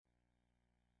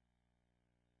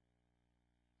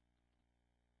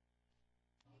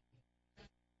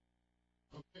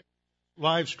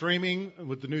live streaming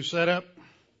with the new setup?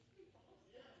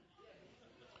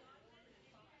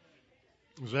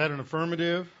 Is that an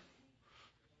affirmative?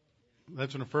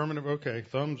 That's an affirmative? Okay,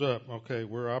 thumbs up. Okay,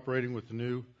 we're operating with the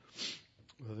new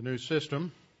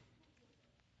system.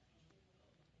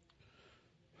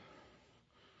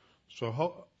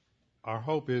 So our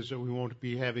hope is that we won't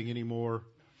be having any more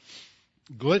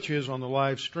glitches on the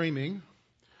live streaming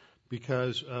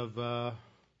because of, or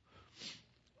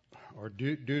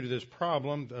due to this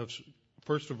problem of,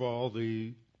 first of all,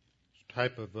 the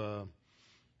type of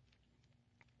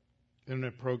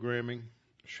internet programming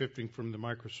shifting from the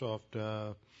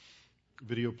Microsoft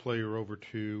video player over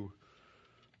to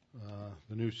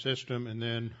the new system, and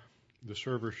then the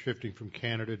server shifting from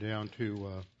Canada down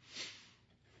to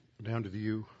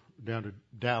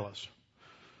Dallas,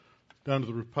 down to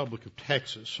the Republic of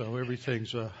Texas. So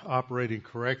everything's operating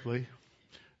correctly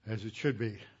as it should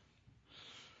be.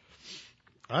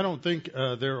 I don't think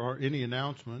there are any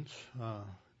announcements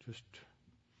just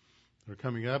that are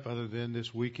coming up other than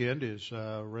this weekend is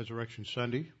Resurrection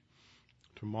Sunday.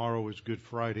 Tomorrow is Good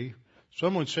Friday.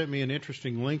 Someone sent me an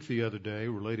interesting link the other day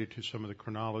related to some of the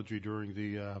chronology during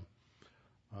the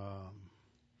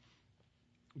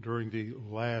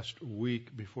last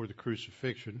week before the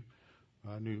crucifixion.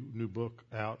 A new book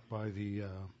out by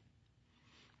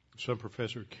some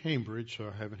professor at Cambridge,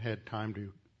 so I haven't had time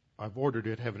to. I've ordered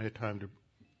it, haven't had time to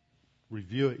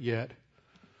review it yet.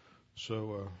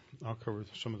 So I'll cover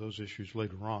some of those issues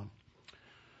later on.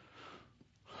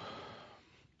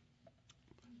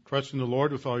 Trust in the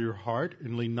Lord with all your heart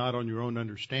and lean not on your own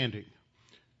understanding.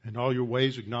 In all your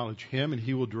ways acknowledge Him, and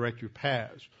He will direct your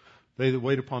paths. They that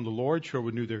wait upon the Lord shall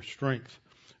renew their strength.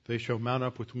 They shall mount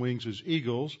up with wings as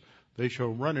eagles. They shall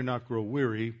run and not grow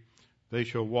weary. They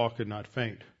shall walk and not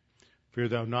faint. Fear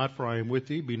thou not, for I am with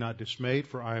thee. Be not dismayed,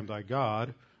 for I am thy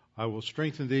God. I will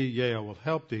strengthen thee, yea, I will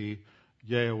help thee.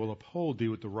 Yea, I will uphold thee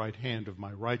with the right hand of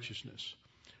my righteousness.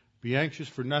 Be anxious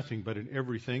for nothing, but in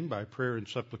everything, by prayer and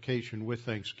supplication with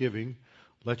thanksgiving,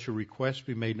 let your requests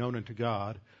be made known unto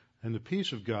God, and the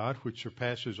peace of God, which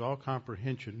surpasses all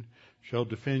comprehension, shall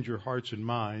defend your hearts and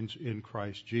minds in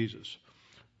Christ Jesus.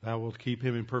 Thou wilt keep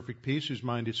him in perfect peace whose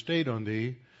mind is stayed on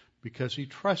thee, because he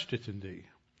trusteth in thee.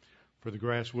 For the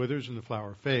grass withers and the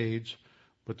flower fades,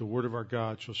 but the word of our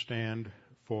God shall stand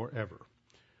forever.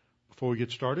 Before we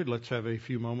get started, let's have a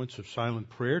few moments of silent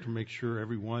prayer to make sure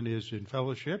everyone is in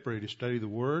fellowship, ready to study the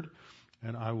Word,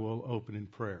 and I will open in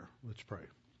prayer. Let's pray.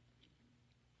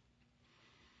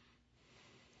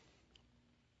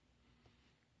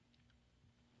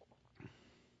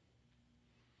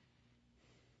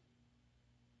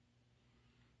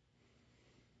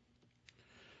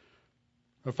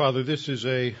 Father, this is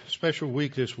a special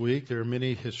week this week. There are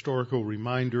many historical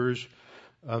reminders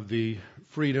of the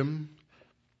freedom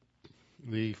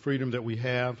that we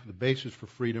have, the basis for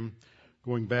freedom,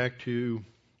 going back to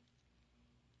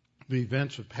the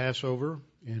events of Passover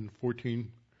in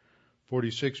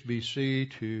 1446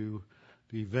 BC to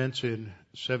the events in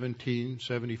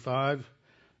 1775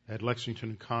 at Lexington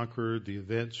and Concord, the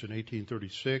events in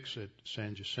 1836 at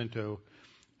San Jacinto,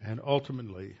 and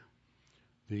ultimately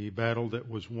the battle that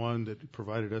was won that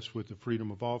provided us with the freedom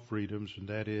of all freedoms, and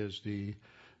that is the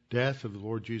death of the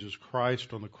Lord Jesus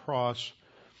Christ on the cross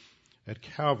at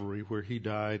Calvary, where He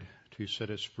died to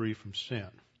set us free from sin.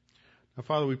 Now,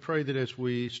 Father, we pray that as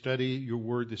we study Your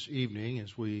Word this evening,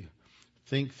 as we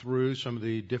think through some of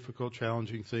the difficult,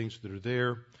 challenging things that are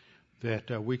there,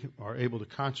 that we are able to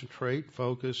concentrate,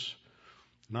 focus,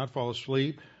 not fall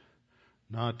asleep,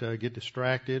 not get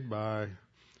distracted by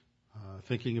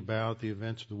thinking about the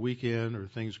events of the weekend or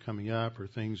things coming up or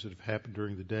things that have happened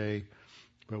during the day,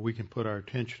 but we can put our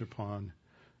attention upon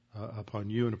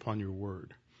You and upon Your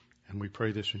Word. And we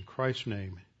pray this in Christ's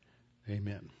name.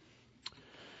 Amen.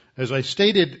 As I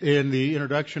stated in the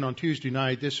introduction on Tuesday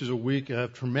night, this is a week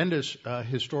of tremendous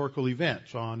historical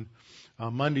events. On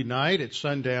Monday night at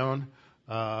sundown,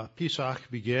 Pesach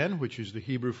began, which is the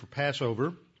Hebrew for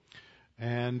Passover,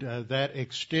 and that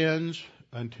extends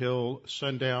until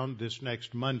sundown this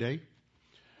next Monday.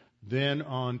 Then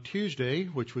on Tuesday,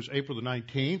 which was April the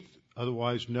 19th,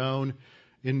 otherwise known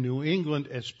in New England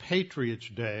as Patriots'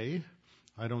 Day,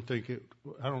 I don't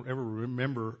ever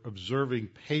remember observing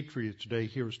Patriots' Day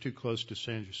here. It was too close to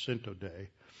San Jacinto Day.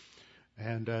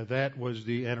 And that was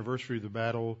the anniversary of the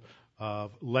Battle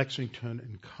of Lexington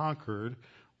and Concord,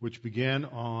 which began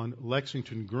on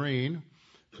Lexington Green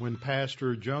when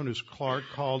Pastor Jonas Clark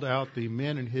called out the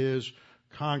men in his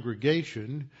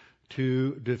congregation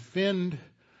to defend,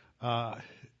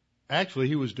 actually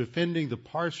he was defending the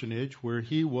parsonage where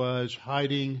he was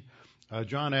hiding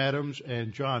John Adams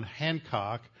and John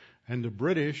Hancock, and the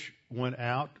British went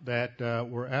out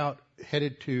were out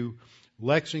headed to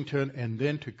Lexington and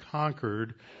then to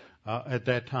Concord at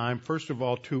that time. First of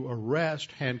all, to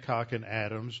arrest Hancock and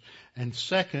Adams, and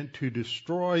second, to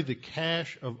destroy the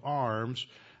cache of arms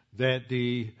that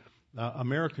the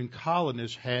American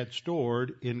colonists had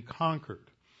stored in Concord.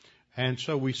 And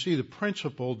so we see the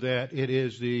principle that it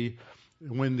is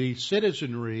when the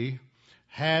citizenry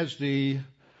has the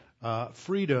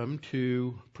freedom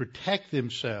to protect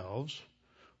themselves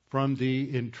from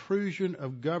the intrusion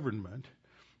of government,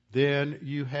 then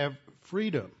you have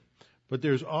freedom. But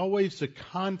there's always the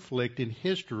conflict in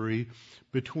history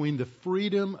between the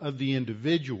freedom of the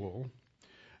individual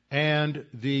and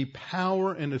the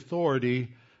power and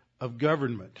authority of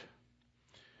government.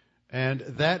 And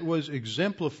that was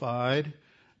exemplified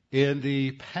in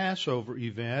the Passover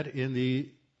event, in the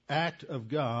act of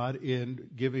God in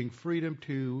giving freedom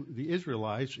to the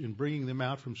Israelites, in bringing them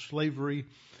out from slavery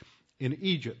in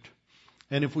Egypt.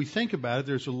 And if we think about it,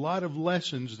 there's a lot of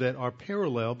lessons that are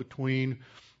parallel between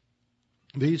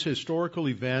these historical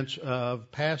events of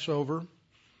Passover,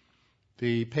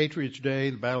 the Patriots' Day,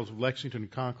 the battles of Lexington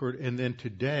and Concord, and then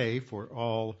today, for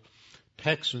all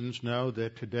Texans know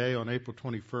that today on April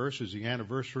 21st is the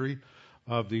anniversary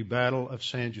of the Battle of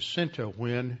San Jacinto,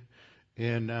 when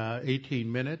in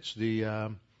 18 minutes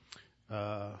the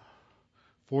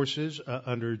forces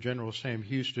under General Sam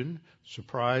Houston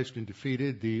surprised and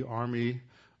defeated the army,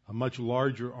 a much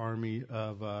larger army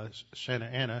of Santa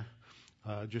Anna,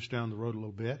 just down the road a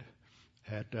little bit,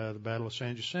 at the Battle of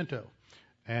San Jacinto.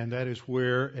 And that is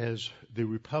where, as the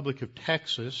Republic of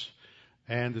Texas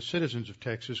and the citizens of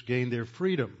Texas gained their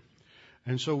freedom.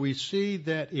 And so we see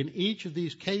that in each of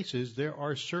these cases there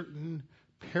are certain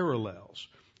parallels.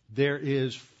 There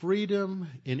is freedom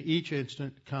in each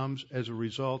instant comes as a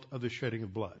result of the shedding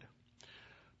of blood.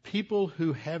 People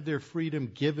who have their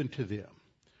freedom given to them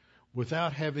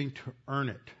without having to earn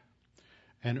it,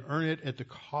 and earn it at the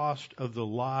cost of the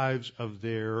lives of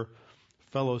their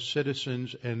fellow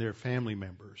citizens and their family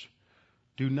members,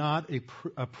 do not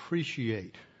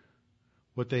appreciate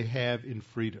what they have in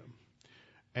freedom.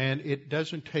 And it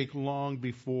doesn't take long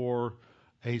before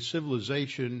a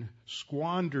civilization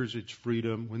squanders its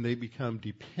freedom when they become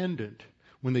dependent,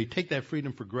 when they take that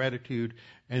freedom for gratitude,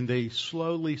 and they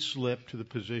slowly slip to the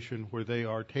position where they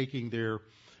are taking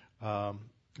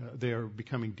they are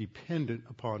becoming dependent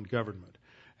upon government.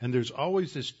 And there's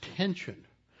always this tension.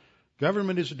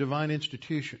 Government is a divine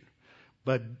institution,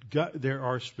 but there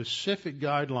are specific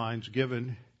guidelines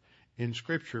given in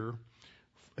Scripture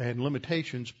and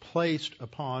limitations placed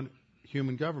upon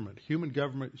human government. Human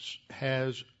government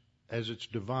has as its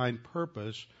divine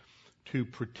purpose to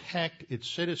protect its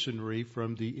citizenry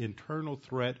from the internal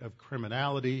threat of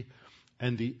criminality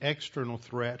and the external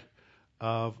threat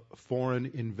of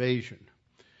foreign invasion.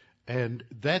 And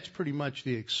that's pretty much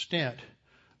the extent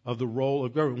of the role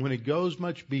of government. When it goes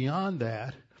much beyond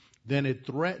that, then it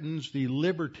threatens the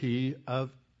liberty of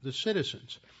the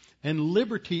citizens. And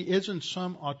liberty isn't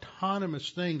some autonomous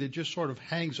thing that just sort of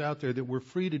hangs out there that we're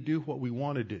free to do what we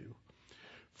want to do.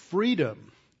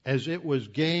 Freedom, as it was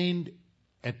gained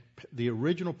at the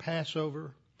original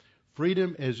Passover,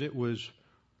 freedom as it was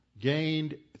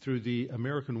gained through the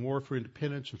American War for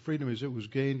Independence, and freedom as it was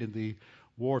gained in the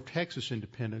War of Texas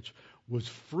Independence, was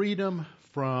freedom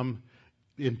from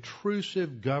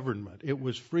intrusive government. It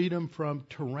was freedom from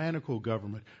tyrannical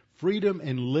government. Freedom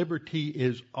and liberty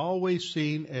is always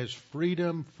seen as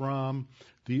freedom from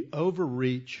the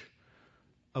overreach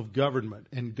of government.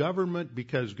 And government,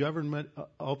 because government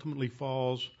ultimately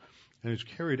falls and is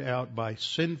carried out by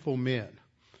sinful men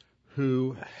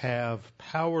who have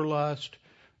power lust,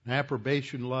 and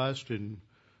approbation lust, and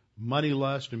money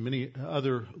lust, and many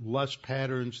other lust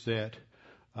patterns that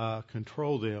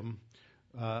control them,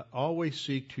 always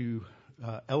seek to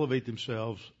elevate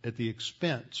themselves at the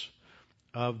expense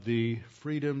of the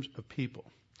freedoms of people.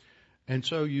 And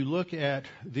so you look at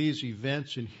these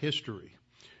events in history,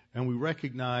 and we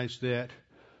recognize that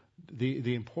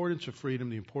the importance of freedom,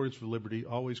 the importance of liberty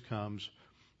always comes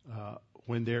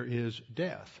when there is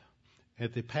death.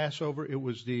 At the Passover, it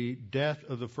was the death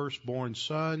of the firstborn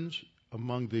sons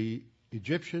among the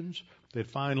Egyptians that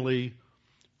finally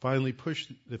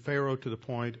pushed the Pharaoh to the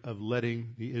point of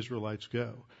letting the Israelites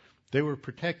go. They were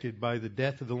protected by the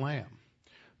death of the lamb,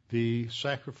 the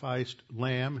sacrificed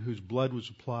lamb whose blood was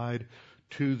applied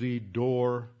to the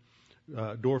door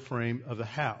frame of the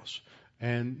house.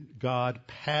 And God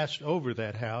passed over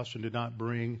that house and did not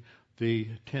bring the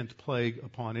 10th plague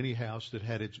upon any house that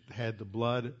had the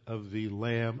blood of the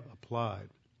lamb applied.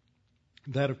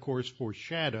 That, of course,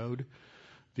 foreshadowed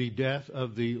the death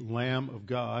of the Lamb of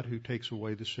God who takes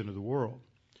away the sin of the world.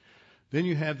 Then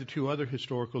you have the two other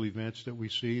historical events that we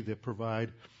see that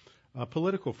provide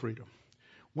political freedom.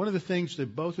 One of the things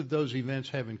that both of those events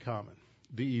have in common,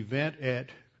 the event at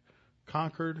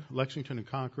Concord, Lexington and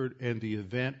Concord, and the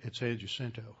event at San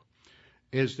Jacinto,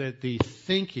 is that the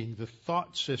thinking, the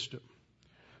thought system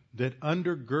that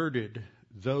undergirded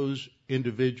those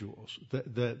individuals,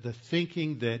 the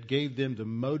thinking that gave them the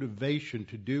motivation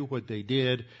to do what they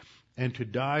did and to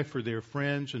die for their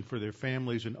friends and for their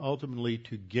families and ultimately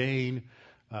to gain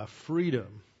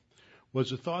freedom,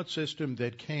 was a thought system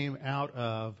that came out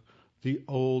of the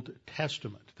Old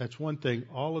Testament. That's one thing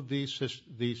all of these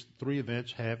three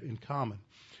events have in common.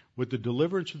 With the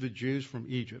deliverance of the Jews from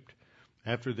Egypt,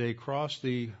 after they crossed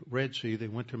the Red Sea, they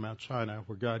went to Mount Sinai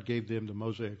where God gave them the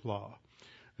Mosaic Law.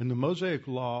 And the Mosaic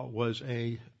Law was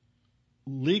a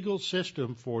legal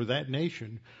system for that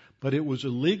nation, but it was a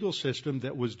legal system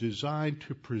that was designed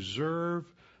to preserve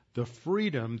the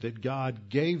freedom that God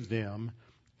gave them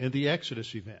in the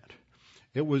Exodus event.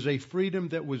 It was a freedom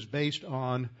that was based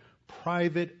on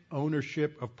private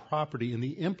ownership of property, and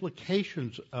the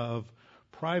implications of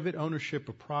private ownership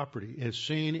of property, as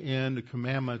seen in the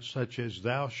commandments such as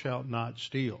thou shalt not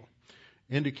steal,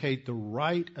 indicate the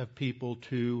right of people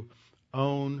to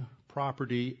own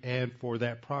property and for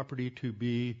that property to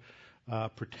be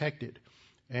protected.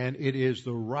 And it is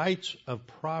the rights of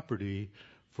property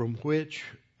from which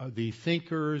the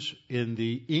thinkers in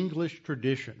the English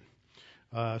tradition,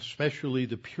 especially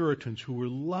the Puritans, who were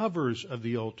lovers of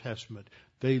the Old Testament,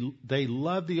 they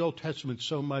loved the Old Testament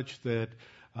so much that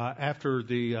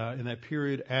in that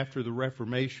period after the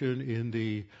Reformation, in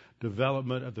the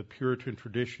development of the Puritan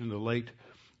tradition in the late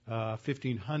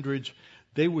 1500s,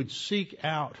 they would seek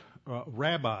out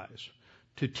rabbis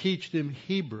to teach them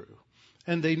Hebrew,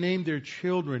 and they named their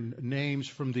children names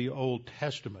from the Old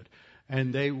Testament,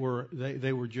 and they were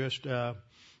just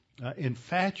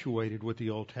infatuated with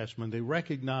the Old Testament. They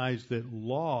recognized that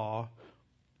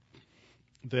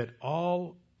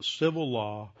all civil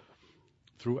law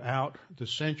throughout the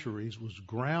centuries was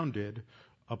grounded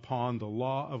upon the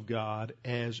law of God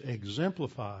as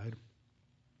exemplified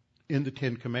in the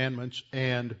Ten Commandments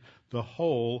and the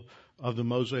whole of the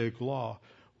Mosaic Law,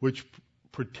 which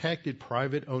protected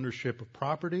private ownership of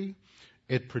property.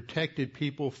 It protected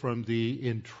people from the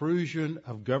intrusion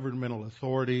of governmental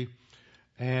authority,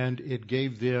 and it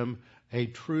gave them a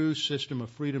true system of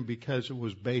freedom because it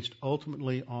was based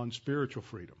ultimately on spiritual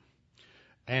freedom.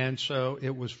 And so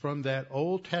it was from that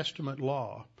Old Testament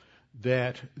law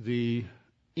that the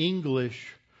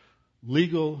English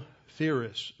legal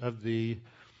theorists of the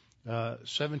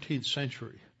 17th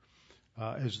century,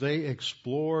 as they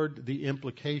explored the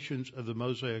implications of the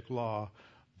Mosaic Law,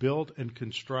 built and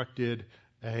constructed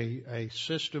a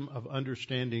system of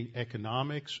understanding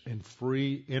economics and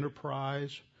free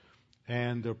enterprise,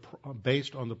 and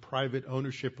based on the private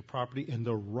ownership of property and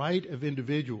the right of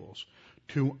individuals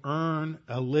to earn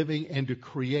a living and to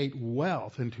create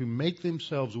wealth and to make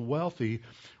themselves wealthy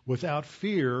without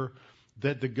fear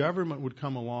that the government would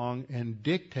come along and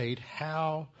dictate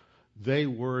how they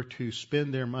were to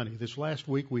spend their money. This last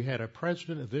week we had a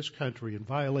president of this country, in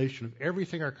violation of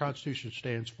everything our Constitution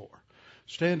stands for,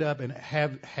 stand up and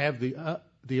have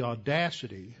the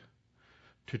audacity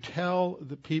to tell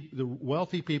the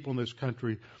wealthy people in this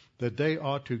country that they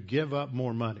ought to give up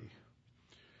more money.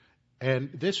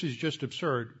 And this is just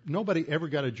absurd. Nobody ever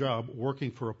got a job working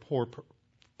for a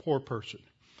poor person.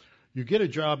 You get a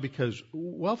job because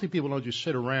wealthy people don't just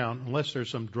sit around unless there's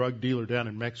some drug dealer down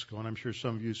in Mexico, and I'm sure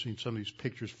some of you have seen some of these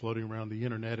pictures floating around the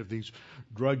internet of these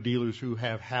drug dealers who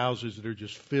have houses that are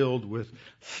just filled with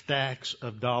stacks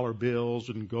of dollar bills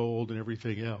and gold and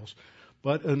everything else.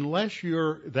 But unless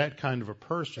you're that kind of a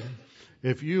person,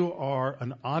 if you are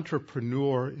an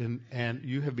entrepreneur and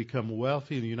you have become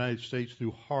wealthy in the United States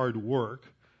through hard work,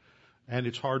 and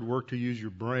it's hard work to use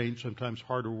your brain, sometimes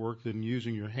harder work than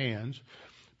using your hands,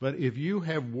 but if you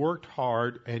have worked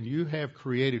hard and you have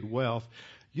created wealth,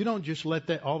 you don't just let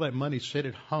all that money sit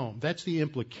at home. That's the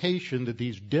implication that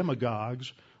these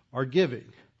demagogues are giving.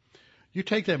 You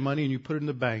take that money and you put it in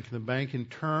the bank, and the bank in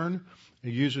turn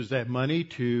uses that money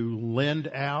to lend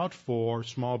out for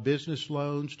small business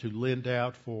loans, to lend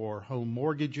out for home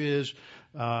mortgages.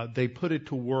 They put it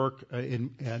to work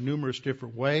in numerous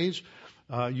different ways.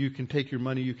 You can take your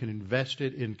money, you can invest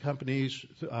it in companies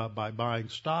by buying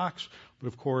stocks. But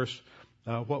of course,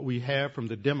 what we have from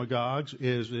the demagogues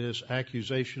is this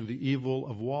accusation of the evil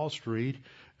of Wall Street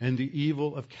and the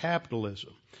evil of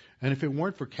capitalism. And if it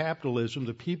weren't for capitalism,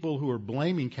 the people who are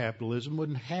blaming capitalism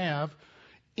wouldn't have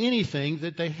anything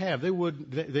that they have.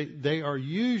 They are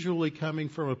usually coming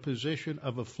from a position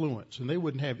of affluence, and they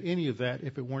wouldn't have any of that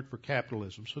if it weren't for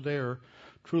capitalism. So they are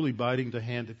truly biting the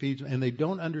hand that feeds them, and they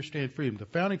don't understand freedom. The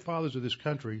founding fathers of this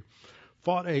country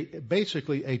fought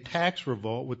basically a tax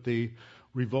revolt with the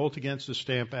revolt against the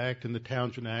Stamp Act and the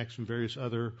Townshend Acts and various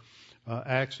other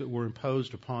acts that were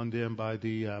imposed upon them by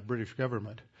the British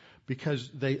government, because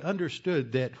they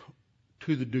understood that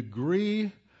to the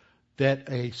degree that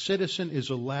a citizen is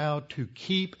allowed to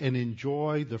keep and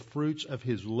enjoy the fruits of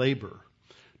his labor,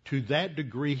 to that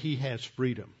degree he has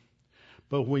freedom.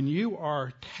 But when you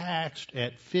are taxed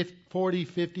at 40,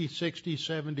 50, 60,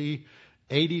 70,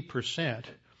 80%,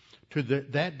 to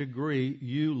that degree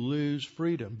you lose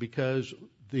freedom, because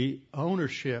the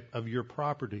ownership of your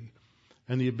property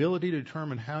and the ability to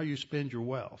determine how you spend your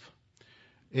wealth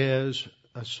is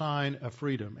a sign of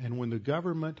freedom. And when the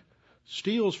government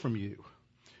steals from you,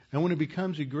 and when it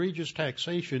becomes egregious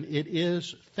taxation, it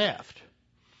is theft,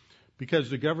 because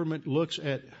the government looks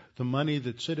at the money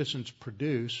that citizens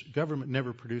produce. Government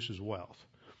never produces wealth.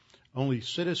 Only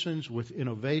citizens with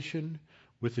innovation,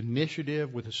 with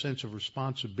initiative, with a sense of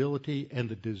responsibility, and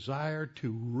the desire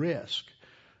to risk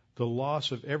the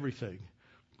loss of everything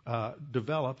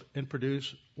develop and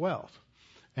produce wealth.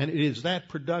 And it is that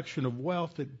production of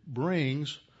wealth that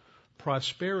brings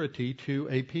prosperity to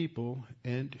a people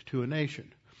and to a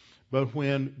nation. But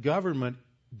when government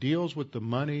deals with the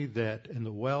money and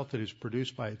the wealth that is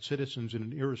produced by its citizens in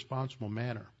an irresponsible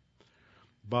manner,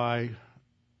 by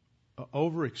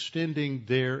overextending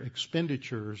their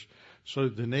expenditures so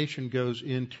that the nation goes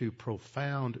into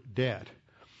profound debt,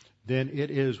 then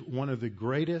it is one of the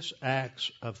greatest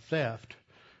acts of theft.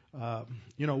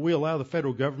 We allow the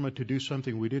federal government to do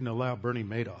something we didn't allow Bernie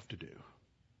Madoff to do.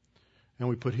 And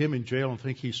we put him in jail and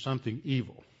think he's something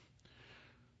evil.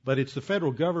 But it's the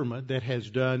federal government that has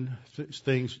done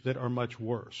things that are much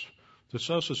worse. The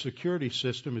Social Security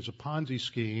system is a Ponzi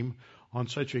scheme on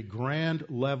such a grand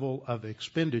level of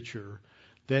expenditure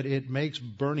that it makes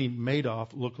Bernie Madoff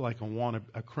look like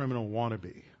a criminal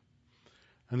wannabe.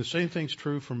 And the same thing's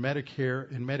true for Medicare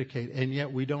and Medicaid, and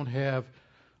yet we don't have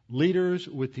leaders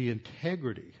with the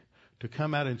integrity to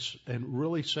come out and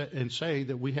really say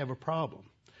that we have a problem.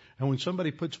 And when somebody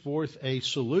puts forth a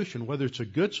solution, whether it's a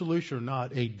good solution or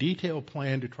not, a detailed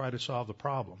plan to try to solve the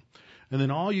problem, and then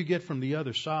all you get from the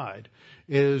other side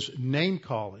is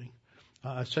name-calling,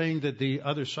 saying that the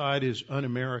other side is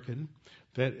un-American,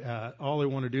 that all they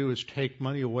want to do is take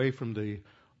money away from the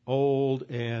old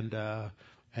and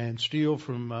steal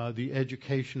from the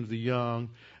education of the young,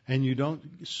 and you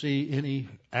don't see any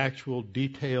actual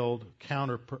detailed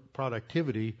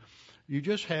counterproductivity. You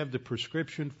just have the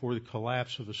prescription for the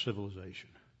collapse of a civilization.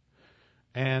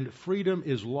 And freedom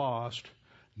is lost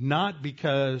not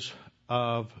because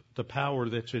of the power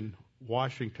that's in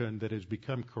Washington that has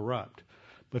become corrupt,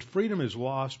 but freedom is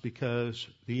lost because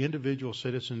the individual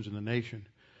citizens in the nation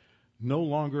no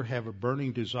longer have a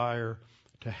burning desire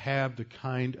to have the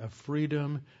kind of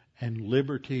freedom and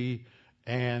liberty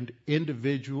and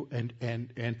individual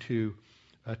and to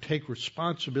take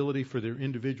responsibility for their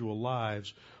individual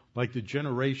lives, like the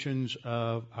generations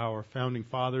of our founding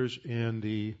fathers in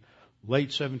the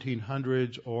late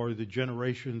 1700s, or the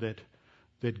generation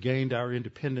that gained our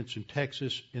independence in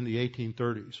Texas in the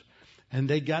 1830s. And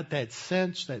they got that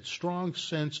sense, that strong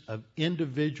sense of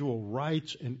individual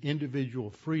rights and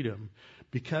individual freedom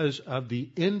because of the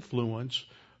influence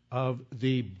of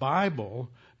the Bible,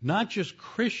 not just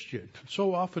Christian.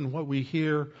 So often what we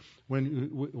hear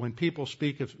when people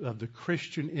speak of the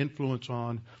Christian influence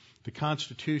on the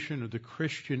Constitution or the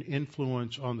Christian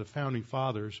influence on the Founding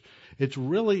Fathers, it's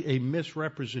really a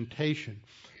misrepresentation,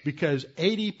 because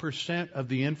 80% of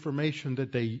the information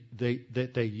that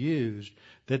they used,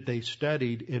 that they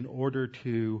studied in order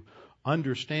to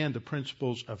understand the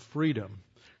principles of freedom,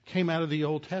 came out of the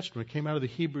Old Testament, came out of the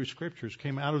Hebrew Scriptures,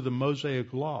 came out of the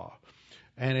Mosaic Law.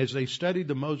 And as they studied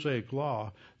the Mosaic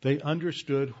Law, they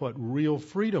understood what real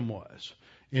freedom was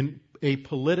in a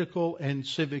political and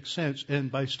civic sense.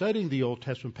 And by studying the Old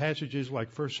Testament passages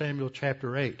like 1 Samuel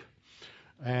chapter 8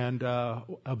 and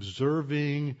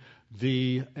observing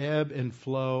the ebb and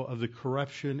flow of the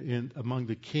corruption among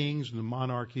the kings and the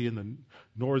monarchy in the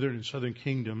northern and southern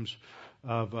kingdoms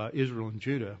of Israel and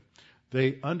Judah,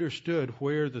 they understood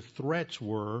where the threats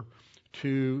were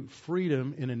to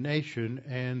freedom in a nation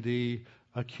and the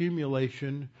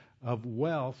accumulation of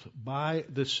wealth by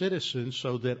the citizens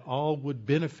so that all would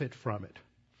benefit from it.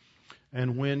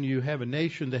 And when you have a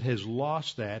nation that has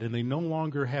lost that and they no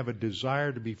longer have a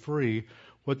desire to be free,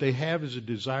 what they have is a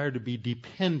desire to be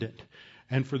dependent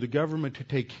and for the government to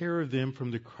take care of them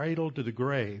from the cradle to the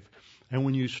grave. And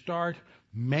when you start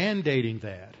mandating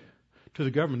that to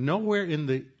the government, nowhere in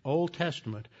the Old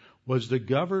Testament was the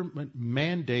government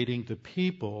mandating the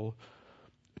people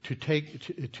to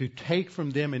take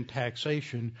from them in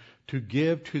taxation to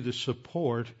give to the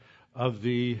support of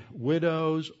the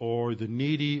widows or the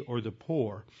needy or the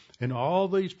poor. In all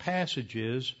these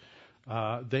passages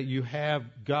that you have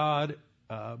God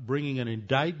bringing an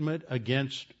indictment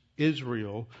against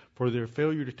Israel for their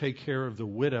failure to take care of the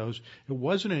widows, it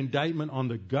wasn't an indictment on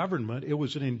the government, it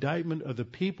was an indictment of the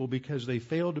people because they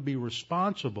failed to be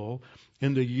responsible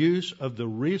in the use of the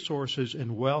resources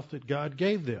and wealth that God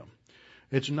gave them.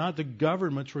 It's not the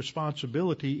government's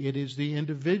responsibility, it is the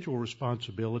individual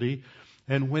responsibility.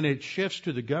 And when it shifts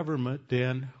to the government,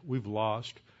 then we've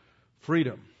lost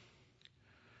freedom.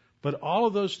 But all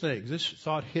of those things, this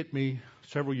thought hit me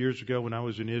several years ago when I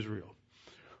was in Israel.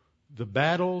 The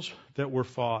battles that were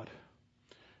fought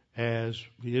as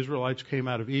the Israelites came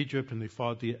out of Egypt and they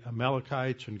fought the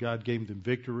Amalekites and God gave them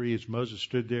victory as Moses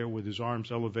stood there with his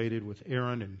arms elevated with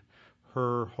Aaron and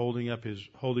Hur holding up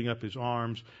his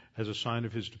arms as a sign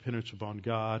of his dependence upon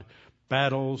God.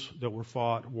 Battles that were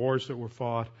fought, wars that were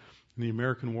fought, in the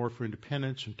American War for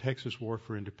Independence and Texas War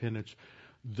for Independence.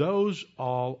 Those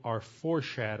all are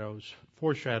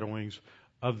foreshadowings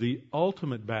of the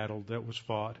ultimate battle that was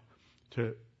fought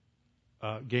to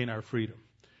gain our freedom.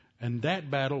 And that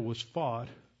battle was fought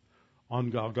on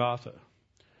Golgotha.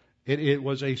 It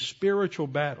was a spiritual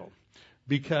battle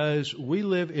because we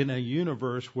live in a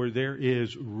universe where there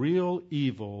is real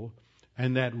evil,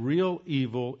 and that real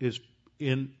evil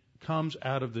comes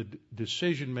out of the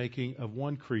decision making of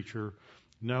one creature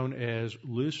known as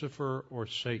Lucifer or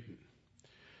Satan.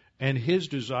 And his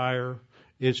desire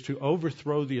is to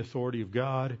overthrow the authority of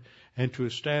God and to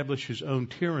establish his own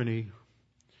tyranny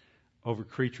over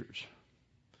creatures.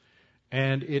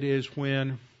 And it is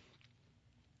through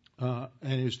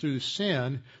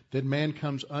sin that man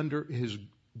comes under his the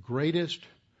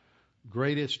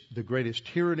greatest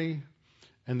tyranny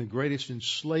and the greatest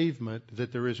enslavement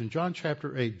that there is. In John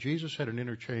chapter 8, Jesus had an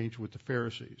interchange with the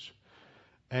Pharisees.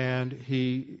 And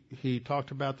he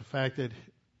talked about the fact that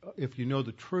if you know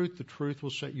the truth will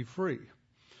set you free.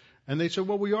 And they said,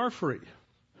 well, we are free.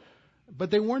 But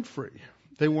they weren't free.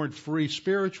 They weren't free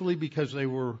spiritually because they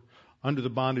were under the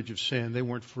bondage of sin. They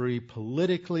weren't free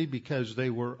politically because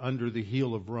they were under the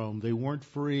heel of Rome. They weren't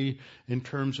free in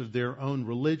terms of their own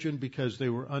religion because they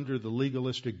were under the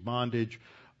legalistic bondage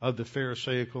of the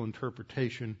Pharisaical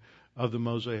interpretation of the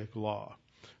Mosaic law.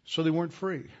 So they weren't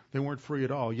free. They weren't free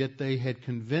at all. Yet they had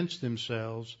convinced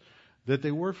themselves that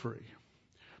they were free.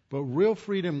 But real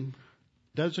freedom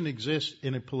doesn't exist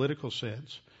in a political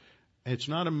sense. It's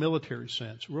not a military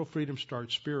sense. Real freedom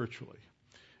starts spiritually.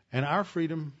 And our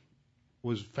freedom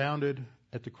was founded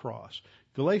at the cross.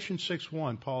 Galatians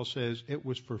 6:1, Paul says, it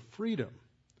was for freedom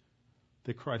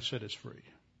that Christ set us free.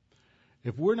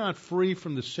 If we're not free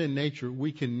from the sin nature,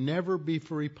 we can never be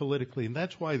free politically. And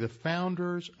that's why the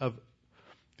founders of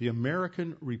the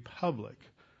American Republic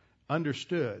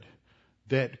understood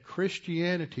that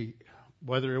Christianity,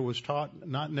 whether it was taught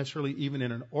not necessarily even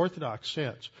in an orthodox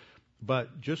sense,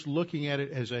 but just looking at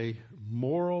it as a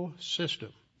moral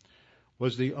system,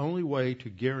 was the only way to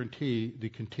guarantee the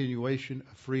continuation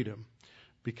of freedom,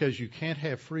 because you can't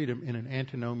have freedom in an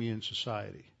antinomian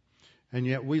society. And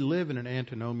yet we live in an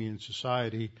antinomian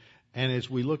society, and as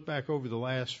we look back over the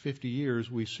last 50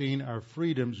 years, we've seen our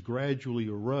freedoms gradually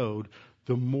erode.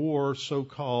 The more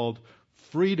so-called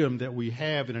freedom that we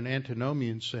have in an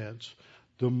antinomian sense,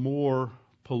 the more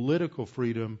political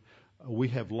freedom we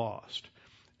have lost.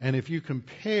 And if you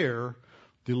compare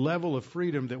the level of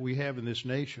freedom that we have in this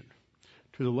nation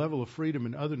to the level of freedom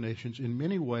in other nations, in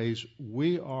many ways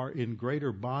we are in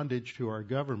greater bondage to our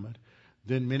government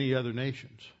than many other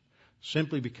nations,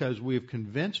 simply because we have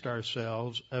convinced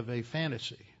ourselves of a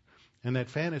fantasy. And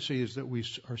that fantasy is that we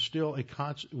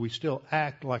still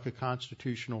act like a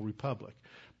constitutional republic,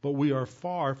 but we are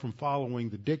far from following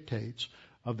the dictates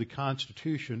of the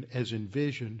Constitution as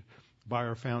envisioned by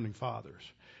our founding fathers.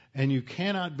 And you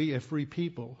cannot be a free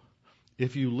people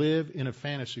if you live in a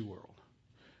fantasy world.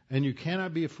 And you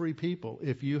cannot be a free people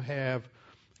if you have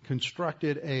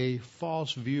constructed a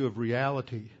false view of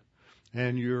reality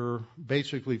and you're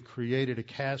basically created a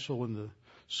castle in the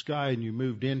sky and you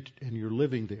moved in and you're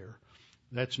living there.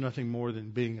 That's nothing more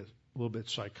than being a little bit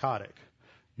psychotic.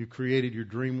 You created your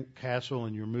dream castle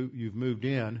and you've moved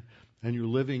in and you're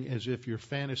living as if your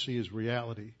fantasy is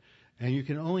reality. And you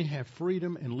can only have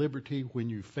freedom and liberty when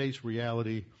you face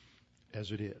reality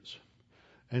as it is.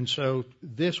 And so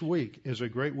this week is a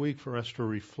great week for us to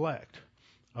reflect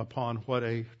upon what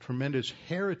a tremendous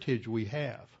heritage we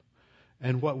have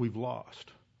and what we've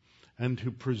lost. And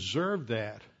to preserve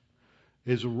that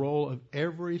is a role of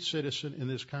every citizen in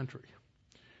this country,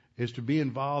 is to be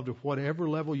involved at whatever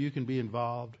level you can be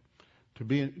involved, to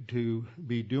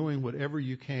be doing whatever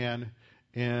you can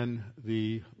in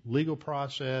the legal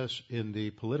process, in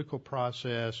the political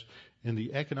process, in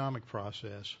the economic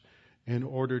process, in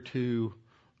order to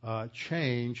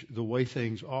change the way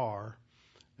things are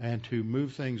and to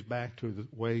move things back to the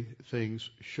way things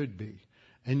should be.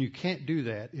 And you can't do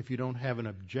that if you don't have an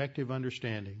objective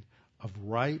understanding of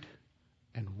right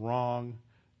and wrong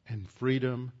and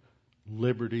freedom,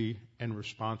 liberty, and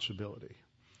responsibility.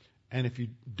 And if you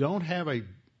don't have an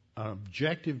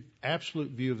objective,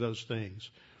 absolute view of those things,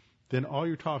 then all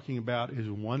you're talking about is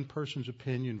one person's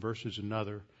opinion versus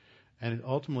another, and it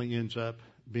ultimately ends up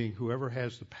being whoever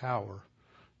has the power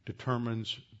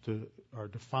determines or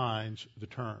defines the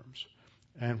terms,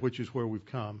 and which is where we've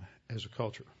come as a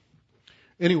culture.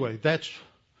 Anyway, that's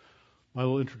my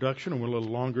little introduction, and we're a little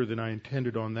longer than I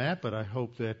intended on that, but I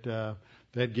hope that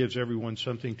that gives everyone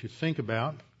something to think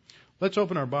about. Let's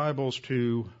open our Bibles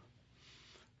to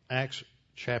Acts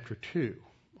chapter 2.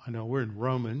 I know we're in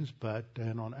Romans,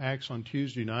 and on Acts on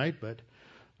Tuesday night, but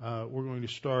we're going to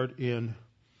start in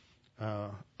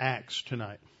Acts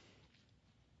tonight.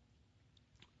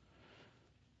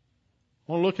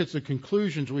 I want to look at the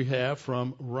conclusions we have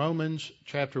from Romans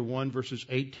chapter 1, verses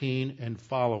 18 and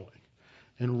following.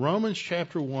 In Romans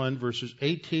chapter 1, verses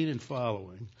 18 and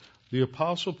following, the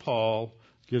Apostle Paul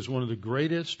gives one of the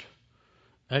greatest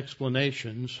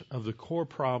explanations of the core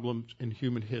problems in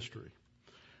human history.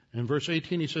 In verse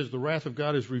 18 he says, "The wrath of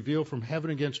God is revealed from heaven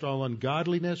against all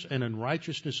ungodliness and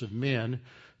unrighteousness of men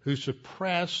who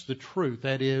suppress the truth."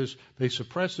 That is, they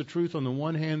suppress the truth on the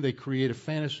one hand, they create a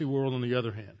fantasy world on the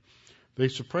other hand. They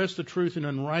suppress the truth in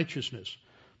unrighteousness,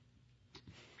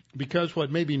 because what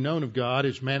may be known of God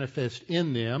is manifest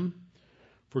in them,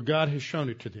 for God has shown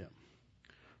it to them.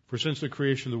 For since the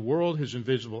creation of the world, his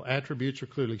invisible attributes are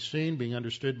clearly seen, being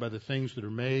understood by the things that are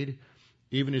made,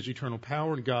 even his eternal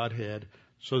power and Godhead,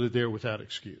 so that they are without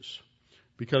excuse.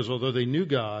 Because although they knew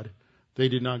God, they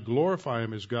did not glorify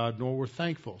him as God, nor were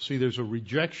thankful. See, there's a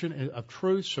rejection of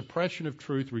truth, suppression of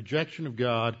truth, rejection of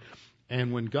God,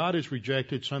 and when God is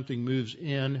rejected, something moves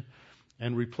in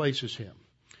and replaces him.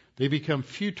 They become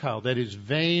futile, that is,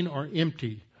 vain or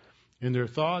empty in their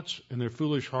thoughts, and their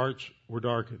foolish hearts were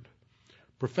darkened.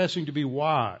 Professing to be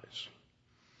wise,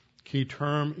 key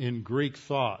term in Greek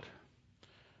thought,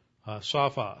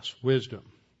 sophos, wisdom.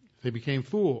 They became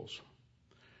fools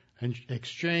and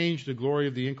exchanged the glory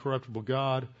of the incorruptible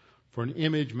God for an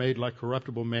image made like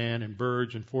corruptible man and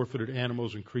birds and four-footed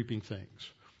animals and creeping things.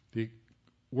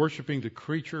 Worshipping the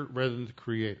creature rather than the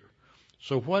creator.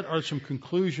 So what are some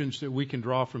conclusions that we can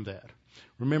draw from that?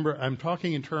 Remember, I'm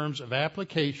talking in terms of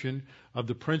application of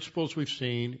the principles we've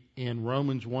seen in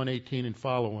Romans 1:18 and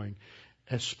following,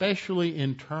 especially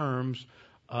in terms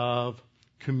of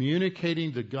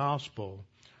communicating the gospel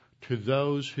to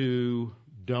those who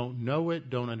don't know it,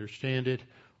 don't understand it,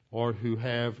 or who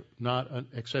have not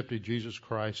accepted Jesus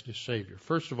Christ as Savior.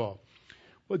 First of all,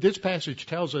 what this passage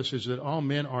tells us is that all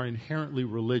men are inherently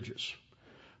religious.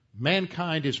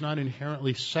 Mankind is not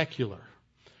inherently secular.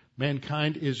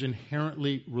 Mankind is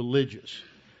inherently religious.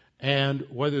 And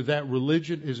whether that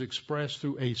religion is expressed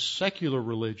through a secular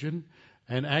religion,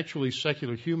 and actually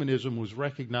secular humanism was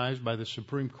recognized by the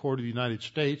Supreme Court of the United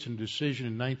States in a decision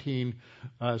in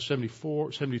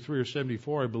 1973 or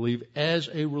 74, I believe, as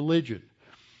a religion.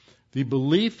 The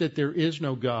belief that there is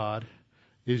no God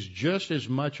is just as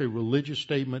much a religious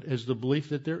statement as the belief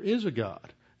that there is a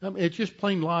God. It's just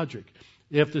plain logic.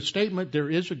 If the statement there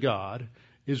is a God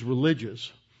is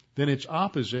religious, then its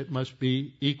opposite must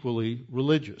be equally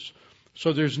religious.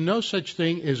 So there's no such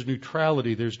thing as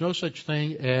neutrality. There's no such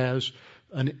thing as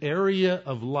an area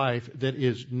of life that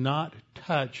is not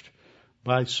touched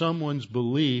by someone's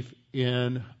belief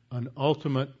in an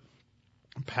ultimate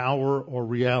power or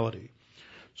reality.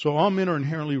 So all men are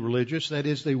inherently religious. That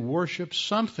is, they worship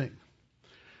something.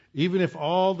 Even if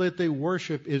all that they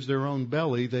worship is their own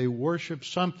belly, they worship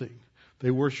something.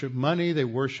 They worship money. They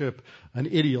worship an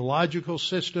ideological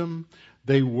system.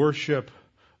 They worship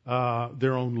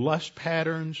their own lust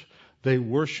patterns. They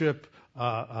worship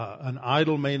an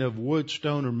idol made of wood,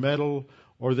 stone, or metal,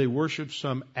 or they worship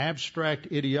some abstract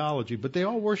ideology. But they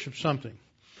all worship something.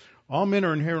 All men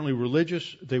are inherently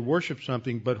religious. They worship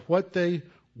something, but what they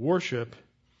worship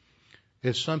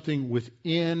is something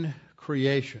within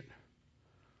creation.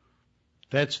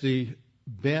 That's the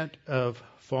bent of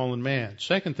fallen man.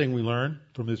 Second thing we learn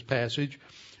from this passage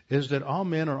is that all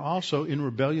men are also in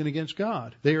rebellion against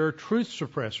God. They are truth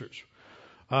suppressors.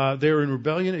 They're in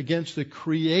rebellion against the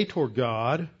Creator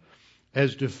God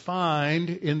as defined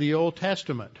in the Old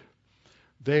Testament.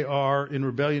 They are in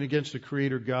rebellion against the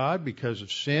Creator God because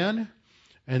of sin,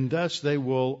 and thus they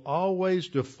will always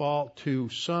default to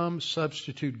some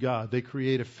substitute God. They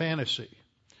create a fantasy.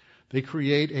 They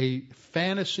create a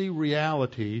fantasy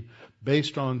reality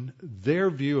based on their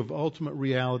view of ultimate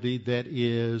reality that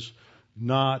is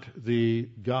not the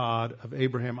God of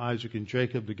Abraham, Isaac, and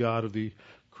Jacob, the God of the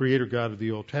Creator God of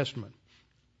the Old Testament.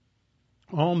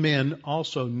 All men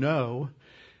also know,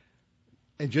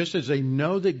 and just as they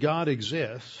know that God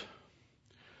exists,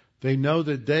 they know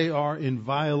that they are in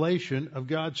violation of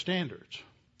God's standards.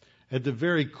 At the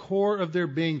very core of their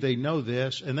being, they know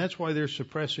this, and that's why they're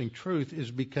suppressing truth, is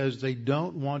because they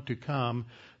don't want to come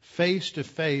face to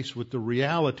face with the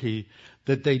reality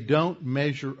that they don't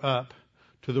measure up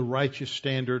to the righteous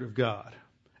standard of God.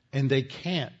 And they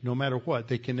can't, no matter what.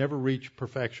 They can never reach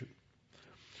perfection.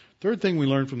 Third thing we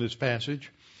learn from this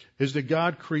passage is that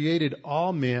God created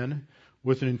all men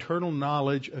with an internal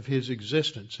knowledge of His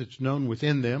existence. It's known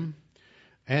within them.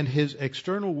 And His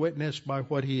external witness by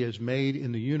what He has made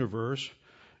in the universe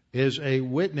is a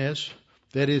witness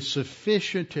that is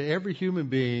sufficient to every human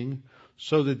being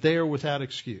so that they are without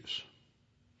excuse.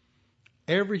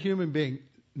 Every human being,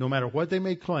 no matter what they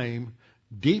may claim,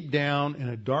 deep down in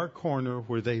a dark corner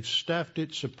where they've stuffed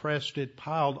it, suppressed it,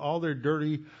 piled all their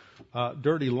dirty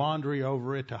laundry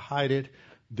over it to hide it,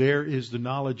 there is the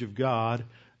knowledge of God,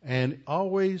 and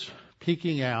always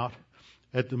peeking out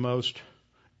at the most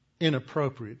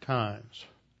inappropriate times.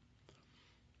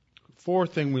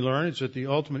 Fourth thing we learn is that the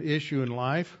ultimate issue in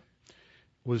life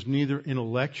was neither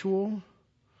intellectual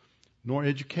nor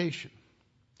education.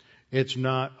 It's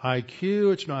not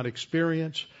IQ, it's not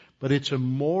experience, but it's a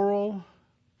moral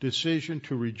decision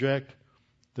to reject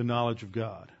the knowledge of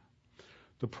God.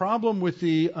 The problem with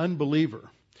the unbeliever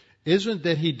isn't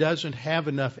that he doesn't have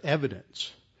enough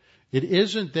evidence. It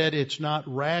isn't that it's not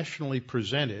rationally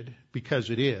presented, because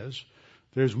it is.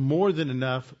 There's more than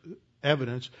enough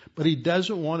evidence, but he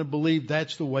doesn't want to believe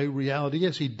that's the way reality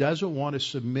is. He doesn't want to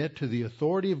submit to the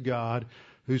authority of God,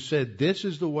 who said, this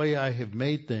is the way I have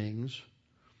made things,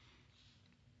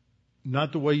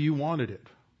 not the way you wanted it.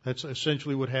 That's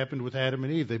essentially what happened with Adam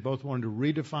and Eve. They both wanted to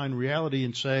redefine reality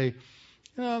and say,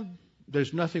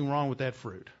 there's nothing wrong with that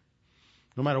fruit.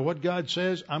 No matter what God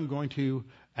says, I'm going to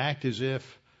act as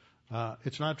if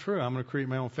it's not true. I'm going to create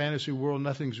my own fantasy world.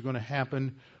 Nothing's going to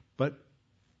happen. But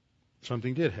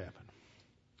something did happen.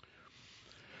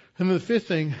 And then the fifth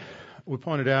thing we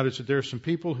pointed out is that there are some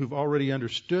people who've already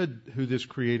understood who this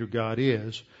Creator God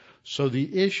is. So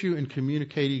the issue in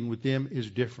communicating with them is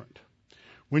different.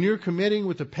 When you're committing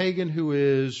with a pagan who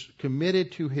is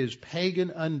committed to his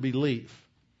pagan unbelief,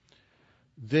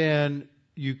 then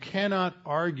you cannot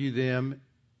argue them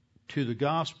to the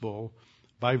gospel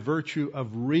by virtue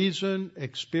of reason,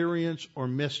 experience, or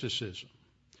mysticism.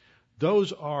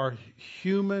 Those are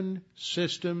human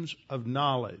systems of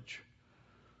knowledge.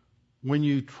 When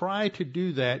you try to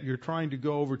do that, you're trying to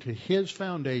go over to His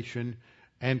foundation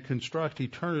and construct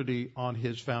eternity on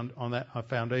that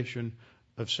foundation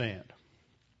of sand.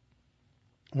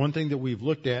 One thing that we've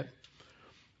looked at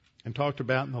and talked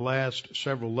about in the last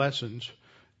several lessons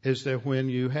is that when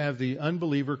you have the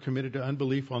unbeliever committed to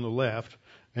unbelief on the left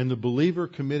and the believer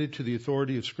committed to the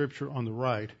authority of Scripture on the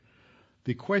right,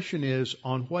 the question is,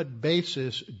 on what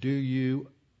basis do you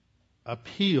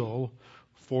appeal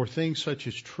for things such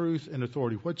as truth and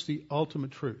authority? What's the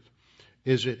ultimate truth?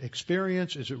 Is it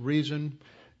experience? Is it reason?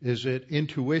 Is it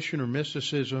intuition or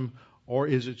mysticism? Or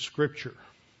is it Scripture?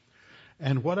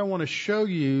 And what I want to show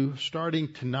you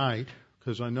starting tonight,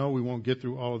 because I know we won't get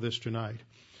through all of this tonight,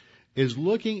 is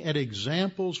looking at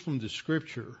examples from the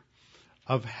Scripture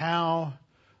of how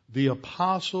the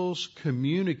apostles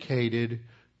communicated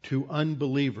to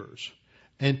unbelievers,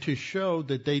 and to show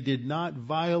that they did not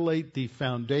violate the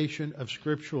foundation of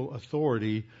scriptural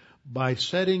authority by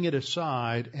setting it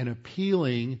aside and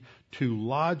appealing to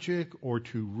logic or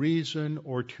to reason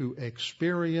or to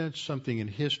experience, something in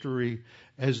history,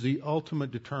 as the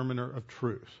ultimate determiner of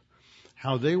truth.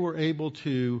 How they were able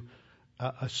to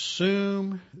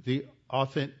assume the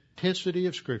authenticity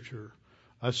of Scripture,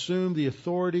 assume the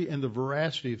authority and the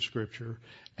veracity of Scripture,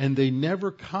 and they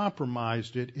never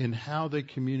compromised it in how they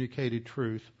communicated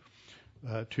truth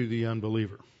to the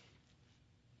unbeliever.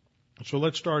 So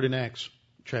let's start in Acts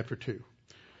chapter 2.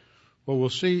 What we'll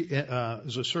see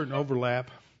is a certain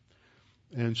overlap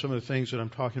in some of the things that I'm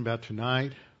talking about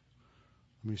tonight.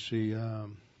 Let me see.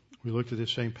 We looked at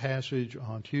this same passage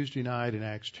on Tuesday night in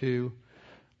Acts 2,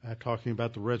 talking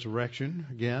about the resurrection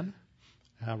again.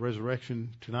 Resurrection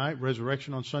tonight,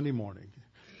 resurrection on Sunday morning.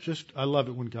 I love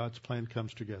it when God's plan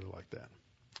comes together like that.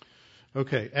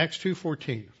 Okay, Acts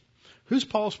 2:14. Who's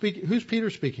Peter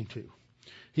speaking to?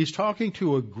 He's talking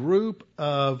to a group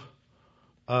of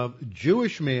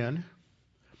Jewish men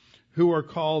who are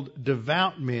called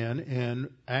devout men in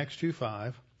Acts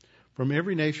 2:5 from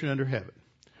every nation under heaven,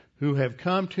 who have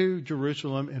come to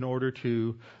Jerusalem in order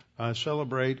to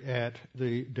celebrate at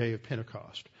the day of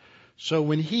Pentecost. So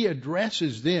when he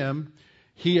addresses them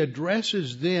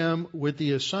with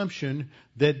the assumption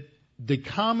that the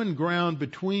common ground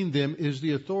between them is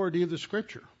the authority of the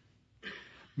Scripture.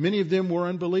 Many of them were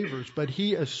unbelievers, but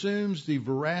he assumes the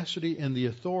veracity and the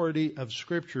authority of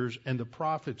Scriptures and the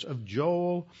prophets of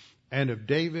Joel and of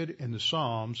David and the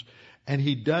Psalms, and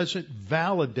he doesn't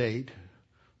validate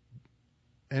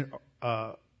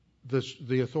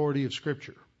the authority of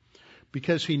Scripture,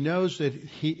 because he knows that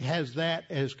he has that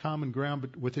as common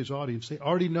ground with his audience. They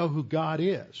already know who God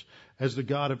is as the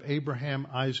God of Abraham,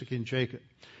 Isaac, and Jacob.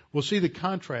 We'll see the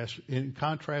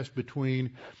contrast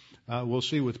between, we'll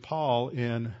see with Paul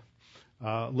in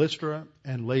Lystra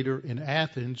and later in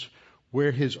Athens,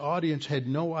 where his audience had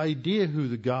no idea who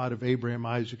the God of Abraham,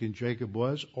 Isaac, and Jacob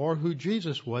was, or who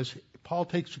Jesus was. Paul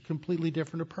takes a completely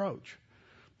different approach.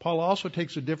 Paul also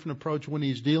takes a different approach when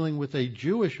he's dealing with a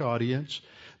Jewish audience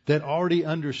that already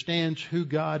understands who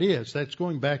God is. That's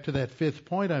going back to that fifth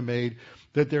point I made,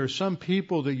 that there are some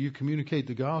people that you communicate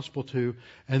the gospel to,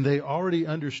 and they already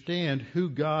understand who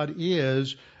God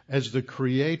is as the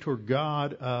creator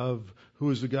God who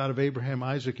is the God of Abraham,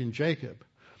 Isaac, and Jacob.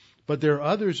 But there are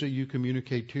others that you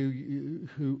communicate to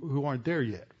who aren't there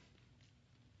yet.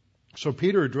 So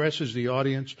Peter addresses the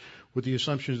audience with the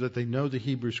assumptions that they know the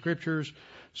Hebrew Scriptures.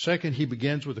 Second, he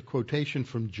begins with a quotation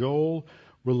from Joel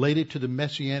related to the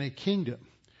Messianic kingdom.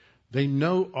 They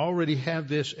already have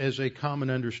this as a common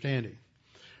understanding.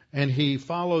 And he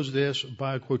follows this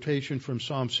by a quotation from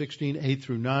Psalm 16, 8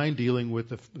 through 9, dealing with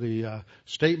the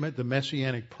statement, the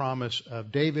Messianic promise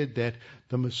of David, that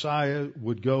the Messiah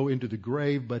would go into the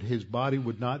grave, but his body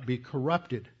would not be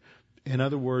corrupted. In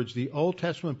other words, the Old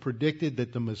Testament predicted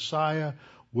that the Messiah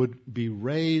would be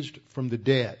raised from the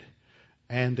dead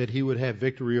and that he would have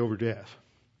victory over death.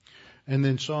 And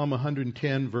then Psalm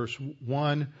 110, verse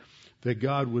 1, that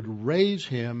God would raise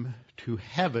him to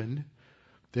heaven,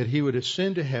 that he would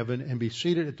ascend to heaven and be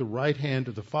seated at the right hand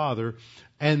of the Father,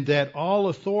 and that all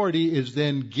authority is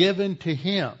then given to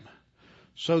him,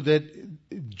 so that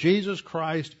Jesus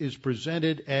Christ is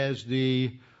presented as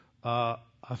the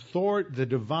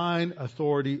divine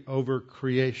authority over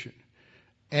creation.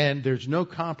 And there's no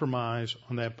compromise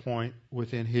on that point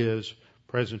within his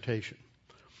presentation.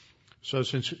 So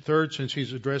since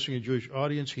he's addressing a Jewish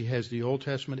audience, he has the Old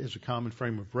Testament as a common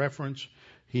frame of reference.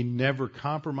 He never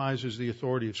compromises the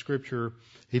authority of Scripture.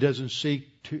 He doesn't seek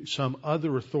some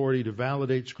other authority to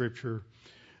validate Scripture.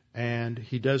 And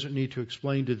he doesn't need to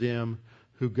explain to them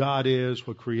who God is,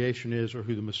 what creation is, or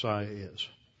who the Messiah is.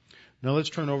 Now let's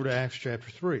turn over to Acts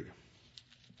chapter 3.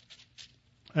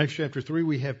 Acts chapter 3,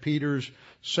 we have Peter's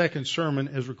second sermon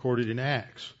as recorded in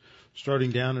Acts,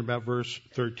 starting down at about verse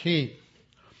 13.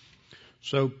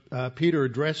 So Peter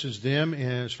addresses them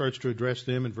and starts to address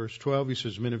them in verse 12. He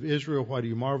says, "Men of Israel, why do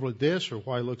you marvel at this, or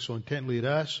why look so intently at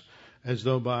us, as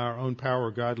though by our own power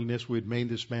or godliness we had made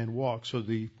this man walk?" So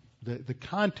the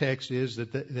context is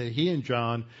that he and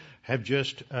John have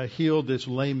just healed this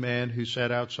lame man who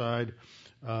sat outside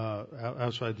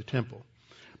the temple.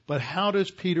 But how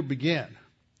does Peter begin?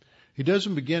 He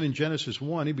doesn't begin in Genesis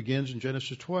 1. He begins in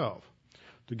Genesis 12.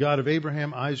 The God of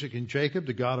Abraham, Isaac, and Jacob,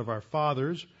 the God of our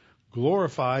fathers,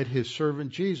 glorified his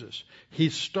servant Jesus. He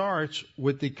starts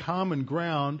with the common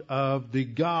ground of the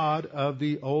God of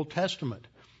the Old Testament,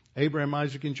 Abraham,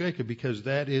 Isaac, and Jacob, because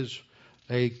that is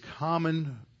a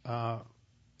common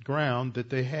ground that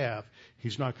they have.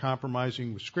 He's not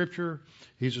compromising with Scripture.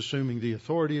 He's assuming the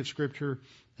authority of Scripture,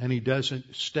 and he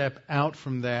doesn't step out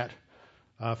from that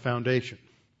foundation.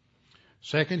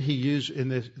 Second, in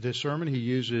this sermon, he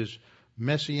uses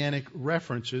messianic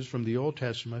references from the Old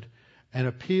Testament and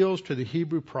appeals to the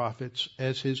Hebrew prophets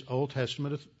as his Old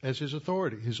Testament, as his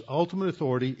authority. His ultimate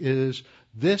authority is,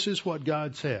 this is what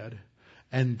God said,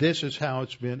 and this is how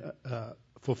it's been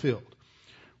fulfilled.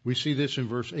 We see this in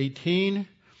verse 18.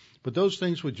 But those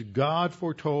things which God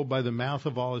foretold by the mouth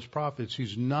of all his prophets,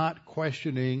 he's not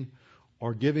questioning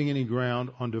or giving any ground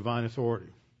on divine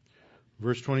authority.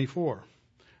 Verse 24.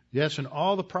 Yes, and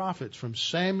all the prophets from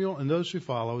Samuel and those who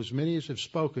follow, as many as have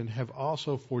spoken, have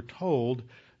also foretold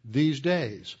these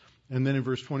days. And then in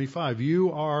verse 25,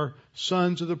 you are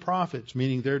sons of the prophets,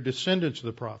 meaning they're descendants of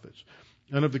the prophets,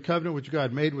 and of the covenant which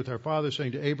God made with our fathers,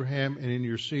 saying to Abraham, and in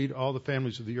your seed all the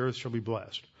families of the earth shall be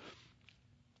blessed.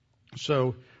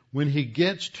 So when he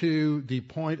gets to the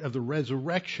point of the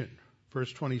resurrection,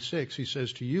 verse 26, he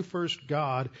says, to you first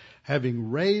God,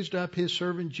 having raised up his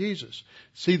servant Jesus.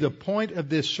 See, the point of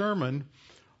this sermon,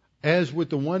 as with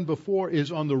the one before,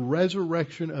 is on the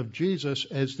resurrection of Jesus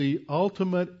as the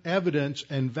ultimate evidence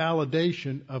and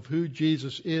validation of who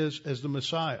Jesus is as the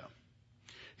Messiah.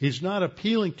 He's not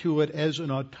appealing to it as an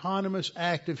autonomous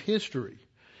act of history.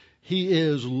 He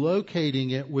is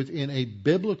locating it within a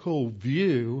biblical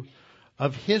view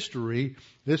of history.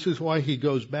 This is why he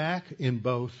goes back in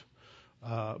both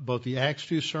the Acts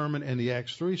 2 sermon and the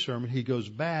Acts 3 sermon. He goes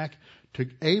back to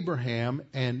Abraham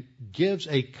and gives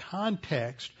a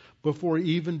context before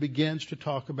he even begins to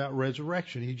talk about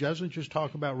resurrection. He doesn't just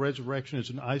talk about resurrection as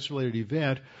an isolated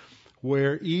event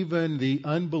where even the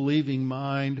unbelieving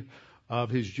mind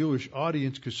of his Jewish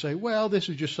audience could say, well, this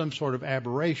is just some sort of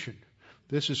aberration.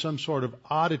 This is some sort of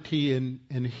oddity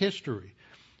in history.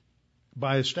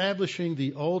 By establishing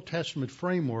the Old Testament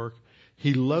framework,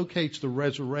 he locates the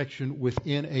resurrection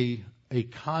within a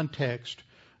context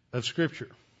of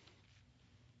Scripture.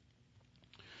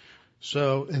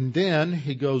 So, and then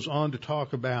he goes on to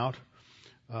talk about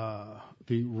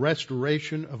the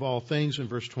restoration of all things in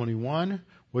verse 21,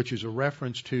 which is a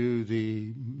reference to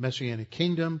the Messianic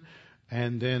kingdom.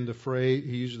 And then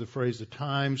he uses the phrase, the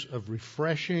times of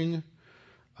refreshing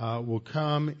will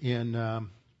come in down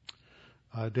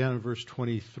in verse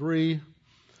 23.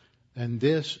 And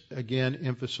this, again,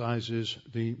 emphasizes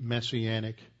the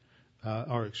Messianic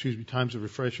times of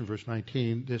refreshing, verse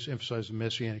 19. This emphasizes the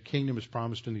Messianic kingdom as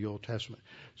promised in the Old Testament.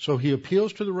 So he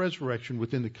appeals to the resurrection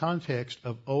within the context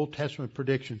of Old Testament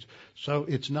predictions. So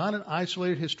it's not an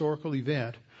isolated historical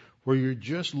event where you're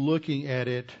just looking at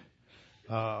it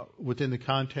within the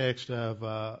context of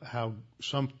how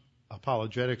some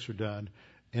apologetics are done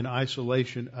in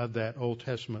isolation of that Old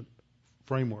Testament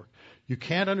framework. You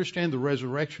can't understand the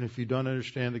resurrection if you don't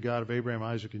understand the God of Abraham,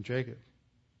 Isaac, and Jacob.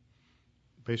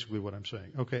 Basically what I'm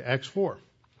saying. Okay, Acts 4.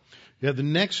 You have the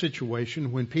next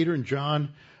situation when Peter and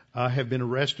John have been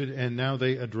arrested and now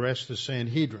they address the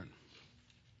Sanhedrin.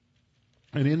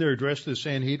 And in their address to the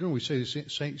Sanhedrin, we see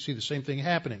the same thing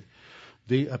happening.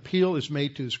 The appeal is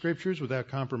made to the Scriptures without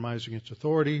compromising its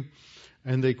authority,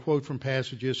 and they quote from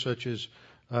passages such as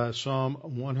Psalm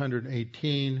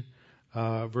 118,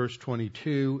 verse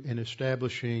 22, in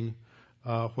establishing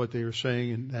what they are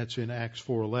saying, and that's in Acts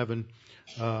 4:11,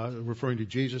 referring to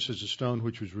Jesus as a stone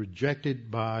which was rejected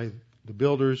by the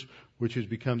builders, which has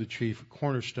become the chief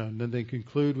cornerstone. Then they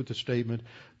conclude with the statement,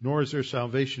 nor is there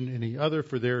salvation in any other,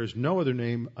 for there is no other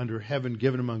name under heaven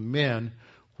given among men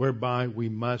whereby we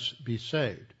must be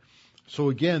saved. So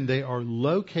again, they are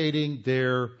locating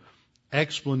their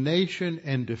explanation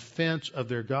and defense of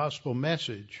their gospel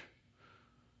message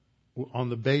on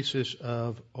the basis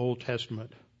of Old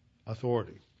Testament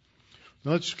authority.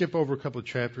 Now let's skip over a couple of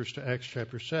chapters to Acts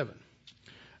chapter 7.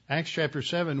 Acts chapter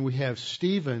 7, we have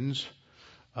Stephen's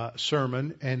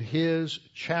sermon and his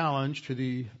challenge to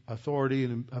the authority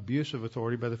and abuse of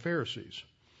authority by the Pharisees.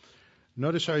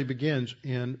 Notice how he begins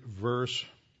in verse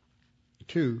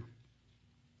 2.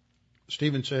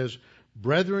 Stephen says,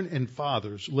 brethren and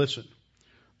fathers, listen.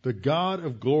 The God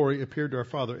of glory appeared to our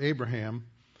father Abraham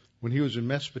when he was in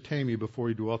Mesopotamia before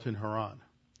he dwelt in Haran.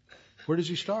 Where does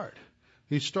he start?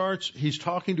 He's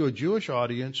talking to a Jewish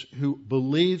audience who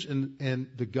believes in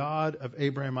the God of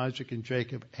Abraham, Isaac, and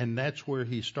Jacob, and that's where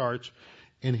he starts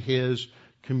in his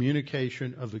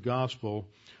communication of the gospel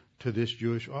to this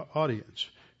Jewish audience.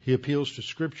 He appeals to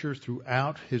Scripture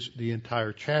throughout the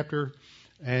entire chapter,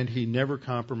 and he never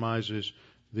compromises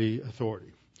the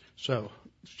authority. So,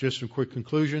 just some quick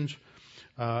conclusions.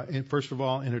 And first of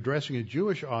all, in addressing a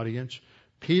Jewish audience,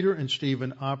 Peter and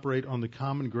Stephen operate on the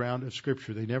common ground of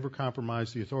Scripture. They never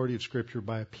compromise the authority of Scripture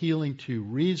by appealing to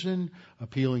reason,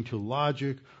 appealing to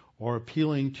logic, or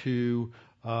appealing to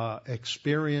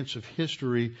experience of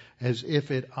history as if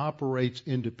it operates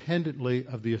independently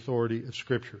of the authority of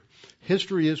Scripture.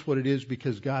 History is what it is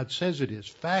because God says it is.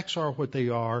 Facts are what they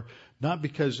are, not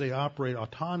because they operate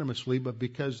autonomously, but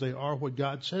because they are what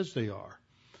God says they are.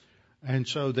 And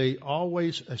so they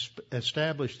always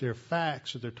establish their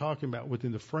facts that they're talking about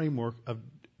within the framework of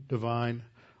divine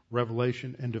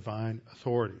revelation and divine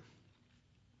authority.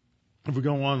 If we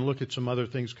go on and look at some other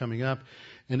things coming up,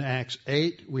 in Acts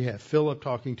 8, we have Philip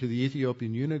talking to the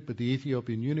Ethiopian eunuch, but the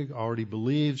Ethiopian eunuch already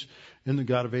believes in the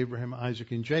God of Abraham,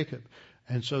 Isaac, and Jacob.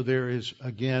 And so there is,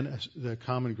 again, the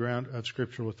common ground of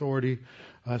scriptural authority.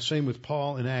 Same with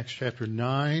Paul in Acts chapter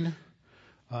 9,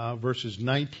 verses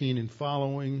 19 and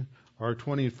following, or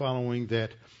 20 and following,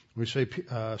 that we say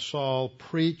Saul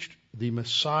preached the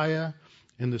Messiah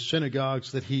in the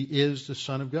synagogues that he is the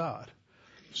Son of God.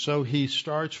 So he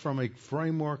starts from a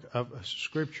framework of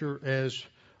Scripture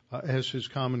as his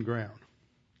common ground.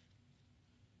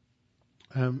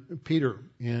 Peter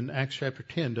in Acts chapter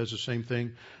 10 does the same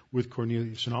thing with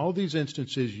Cornelius. In all these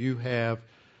instances, you have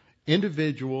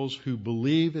individuals who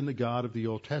believe in the God of the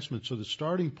Old Testament. So the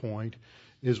starting point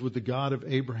is with the God of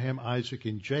Abraham, Isaac,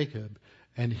 and Jacob,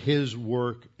 and his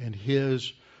work and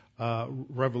his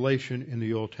revelation in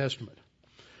the Old Testament.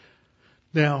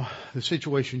 Now, the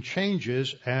situation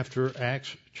changes after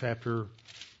Acts chapter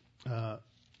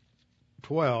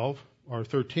 12 or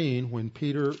 13 when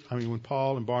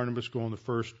Paul and Barnabas go on the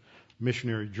first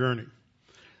missionary journey.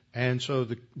 And so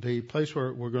the place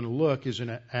where we're going to look is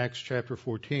in Acts chapter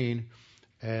 14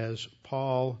 as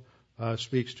Paul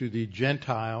speaks to the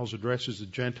Gentiles, addresses the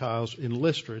Gentiles in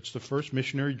Lystra. It's the first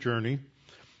missionary journey.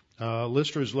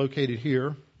 Lystra is located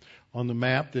here on the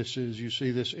map. You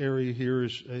see this area here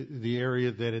is the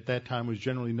area that at that time was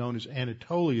generally known as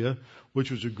Anatolia,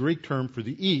 which was a Greek term for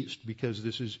the east because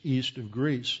this is east of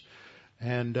Greece.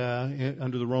 And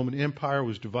under the Roman Empire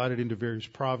was divided into various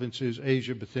provinces: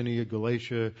 Asia, Bithynia,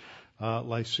 Galatia,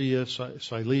 Lycia,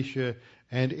 Cilicia.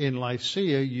 And in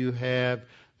Lycia you have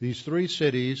these three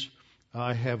cities.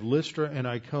 I have Lystra and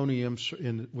Iconium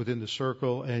within the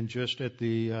circle, and just at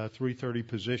the 330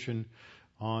 position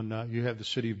you have the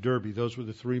city of Derbe. Those were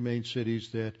the three main cities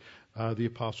that the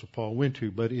Apostle Paul went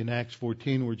to. But in Acts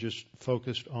 14 we're just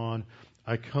focused on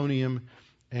Iconium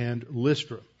and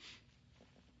Lystra.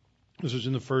 This is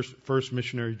in the first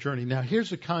missionary journey. Now,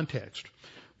 here's the context.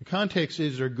 The context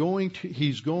is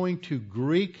he's going to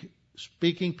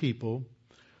Greek-speaking people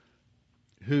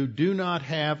who do not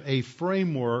have a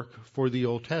framework for the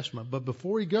Old Testament. But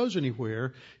before he goes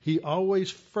anywhere, he always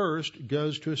first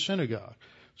goes to a synagogue.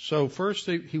 So first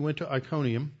he went to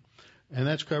Iconium, and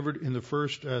that's covered in the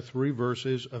first three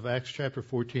verses of Acts chapter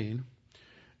 14.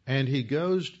 And he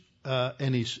goes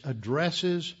and he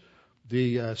addresses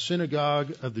the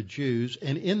synagogue of the Jews,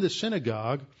 and in the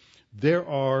synagogue there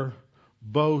are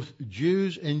both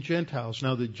Jews and Gentiles.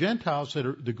 Now the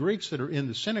Greeks that are in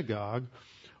the synagogue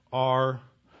are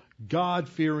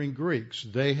God-fearing Greeks.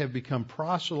 They have become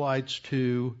proselytes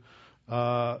to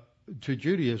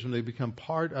Judaism. They become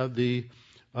part of the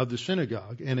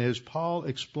synagogue. And as Paul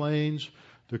explains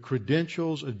the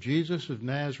credentials of Jesus of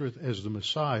Nazareth as the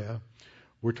Messiah,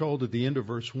 we're told at the end of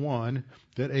verse 1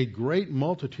 that a great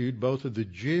multitude, both of the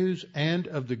Jews and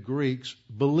of the Greeks,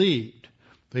 believed.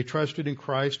 They trusted in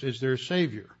Christ as their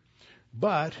Savior.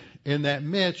 But in that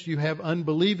midst, you have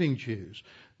unbelieving Jews.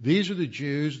 These are the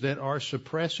Jews that are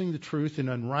suppressing the truth in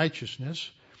unrighteousness.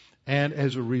 And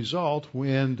as a result,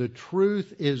 when the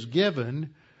truth is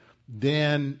given,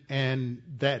 and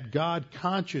that God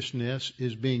consciousness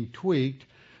is being tweaked,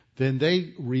 then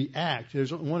they react.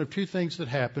 There's one of two things that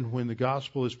happen when the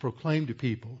gospel is proclaimed to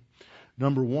people.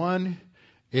 Number one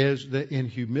is that in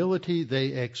humility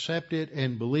they accept it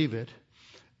and believe it.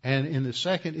 And in the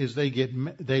second is they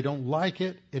don't like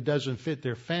it. It doesn't fit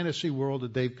their fantasy world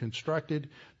that they've constructed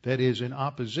that is in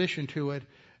opposition to it.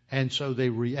 And so they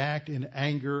react in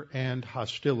anger and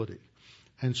hostility.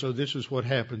 And so this is what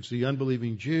happens. The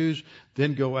unbelieving Jews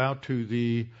then go out to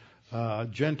the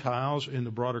Gentiles in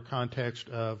the broader context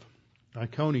of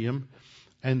Iconium,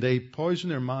 and they poison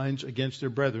their minds against their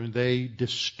brethren. They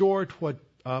distort what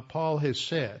Paul has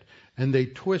said, and they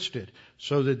twist it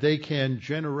so that they can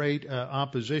generate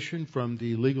opposition from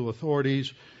the legal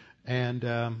authorities. And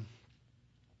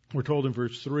we're told in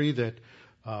verse 3 that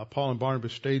Paul and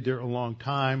Barnabas stayed there a long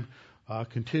time,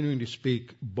 continuing to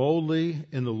speak boldly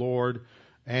in the Lord.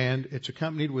 And it's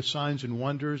accompanied with signs and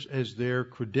wonders as their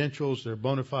credentials, their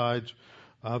bona fides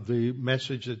of the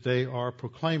message that they are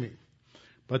proclaiming.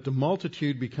 But the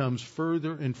multitude becomes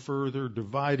further and further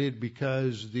divided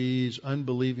because these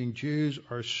unbelieving Jews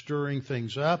are stirring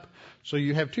things up. So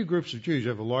you have two groups of Jews. You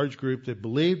have a large group that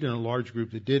believed and a large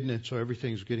group that didn't, and so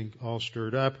everything's getting all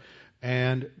stirred up.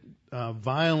 And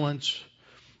violence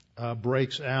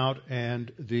breaks out,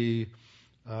 and the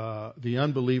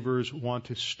unbelievers want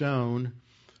to stone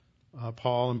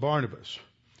Paul and Barnabas.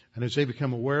 And as they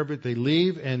become aware of it, they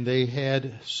leave and they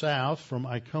head south from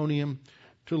Iconium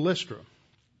to Lystra.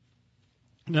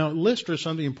 Now, at Lystra,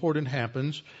 something important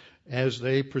happens as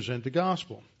they present the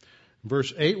gospel. In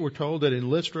verse 8, we're told that in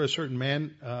Lystra, a certain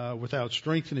man without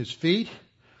strength in his feet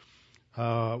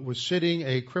was sitting,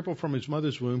 a cripple from his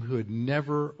mother's womb who had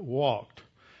never walked.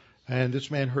 And this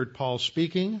man heard Paul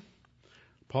speaking.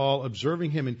 Paul,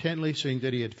 observing him intently, seeing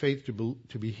that he had faith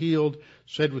to be healed,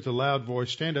 said with a loud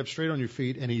voice, "Stand up straight on your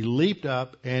feet." And he leaped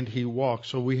up and he walked.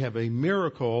 So we have a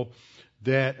miracle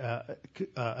that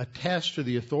attests to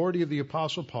the authority of the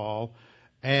Apostle Paul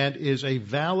and is a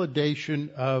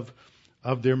validation of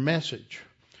their message.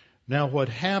 Now, what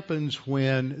happens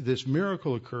when this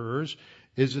miracle occurs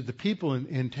is that the people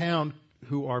in town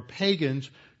who are pagans,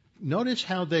 notice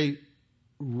how they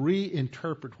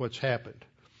reinterpret what's happened.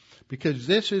 Because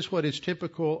this is what is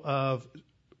typical of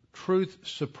truth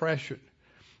suppression,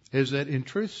 is that in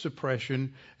truth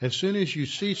suppression, as soon as you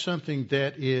see something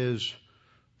that is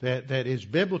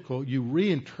biblical, you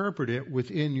reinterpret it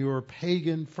within your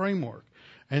pagan framework.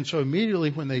 And so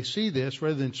immediately when they see this,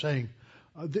 rather than saying,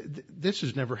 this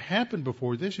has never happened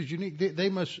before, this is unique,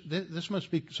 this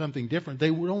must be something different. They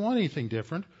don't want anything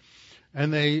different.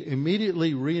 And they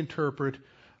immediately reinterpret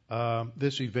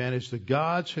this event as the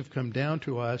gods have come down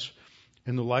to us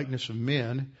in the likeness of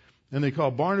men. And they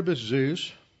call Barnabas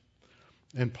Zeus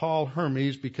and Paul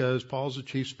Hermes, because Paul's the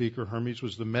chief speaker. Hermes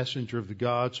was the messenger of the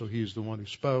gods, so he's the one who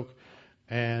spoke.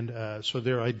 And so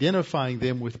they're identifying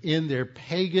them within their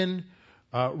pagan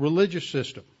religious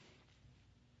system.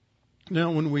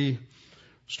 Now, when we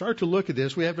start to look at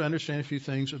this, we have to understand a few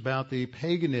things about the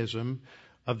paganism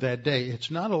of that day. It's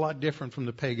not a lot different from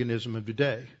the paganism of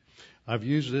today. I've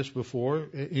used this before.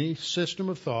 Any system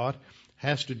of thought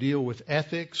has to deal with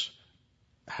ethics,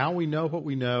 how we know what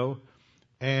we know,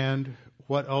 and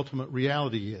what ultimate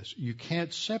reality is. You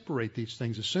can't separate these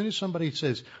things. As soon as somebody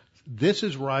says this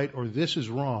is right or this is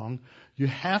wrong, you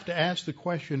have to ask the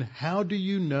question, how do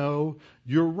you know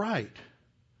you're right?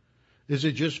 Is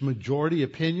it just majority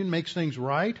opinion makes things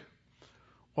right?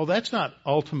 Well, that's not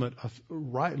ultimate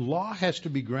right. Law has to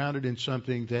be grounded in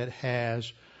something that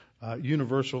has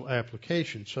universal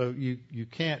application. So you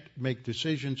can't make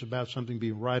decisions about something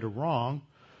being right or wrong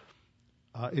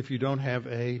if you don't have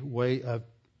a way of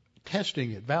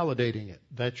testing it, validating it.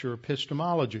 That's your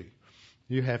epistemology.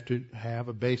 You have to have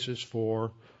a basis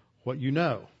for what you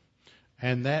know.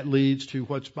 And that leads to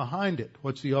what's behind it.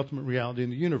 What's the ultimate reality in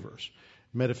the universe?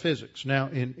 Metaphysics. Now,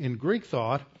 in Greek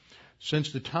thought,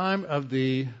 since the time of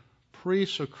the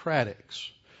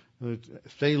pre-Socratics,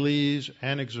 Thales,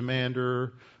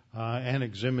 Anaximander,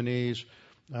 Anaximenes,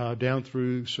 down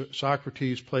through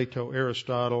Socrates, Plato,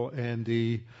 Aristotle, and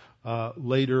the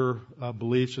later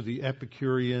beliefs of the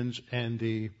Epicureans and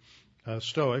the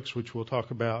Stoics, which we'll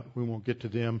talk about. We won't get to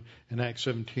them in Acts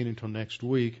 17 until next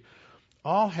week.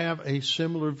 All have a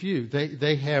similar view.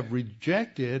 They have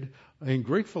rejected, in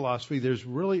Greek philosophy, there's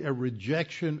really a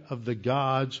rejection of the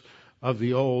gods of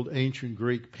the old ancient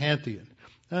Greek pantheon.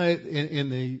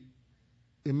 In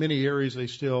many areas, they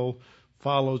still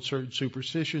followed certain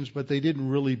superstitions, but they didn't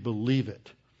really believe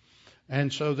it.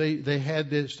 And so they had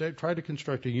this, they tried to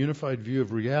construct a unified view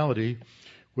of reality,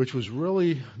 which was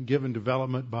really given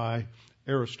development by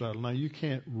Aristotle. Now, you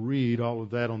can't read all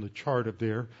of that on the chart up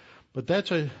there, but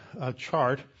that's a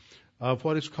chart of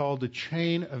what is called the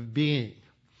chain of being.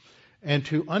 And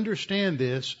to understand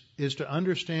this is to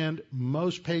understand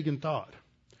most pagan thought.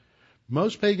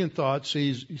 Most pagan thought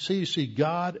sees, you see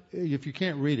God, if you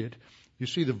can't read it, you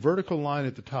see the vertical line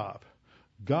at the top.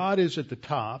 God is at the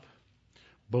top.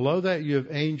 Below that you have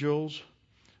angels,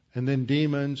 and then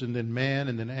demons, and then man,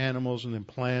 and then animals, and then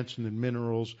plants, and then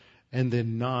minerals, and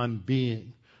then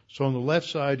non-being. So on the left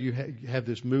side you have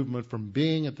this movement from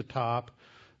being at the top,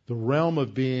 the realm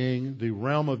of being, the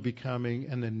realm of becoming,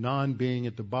 and then non-being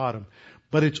at the bottom.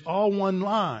 But it's all one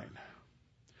line.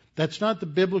 That's not the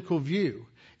biblical view.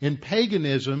 In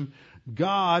paganism,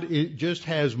 God just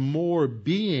has more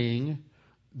being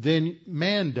than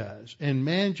man does. And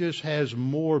man just has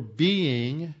more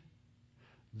being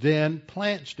than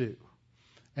plants do.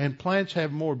 And plants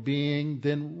have more being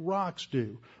than rocks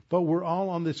do. But we're all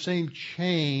on the same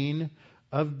chain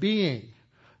of being.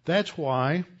 That's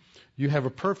why you have a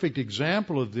perfect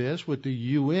example of this with the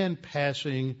UN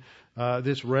passing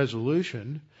this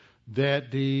resolution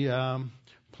that the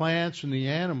plants and the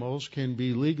animals can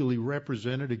be legally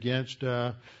represented against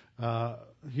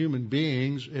human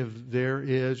beings if there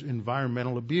is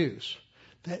environmental abuse.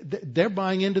 They're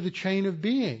buying into the chain of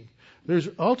being. There's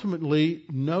ultimately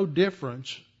no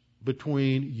difference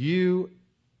between you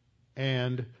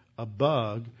and a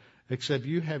bug, except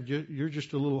you're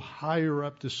just a little higher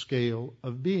up the scale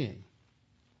of being.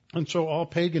 And so all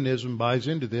paganism buys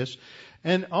into this,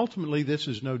 and ultimately this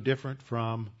is no different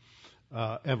from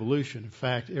evolution. In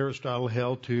fact, Aristotle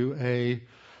held to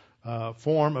a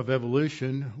form of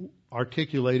evolution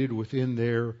articulated within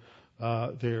their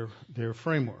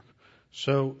framework.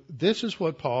 So this is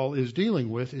what Paul is dealing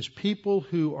with, is people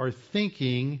who are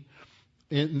thinking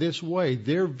in this way.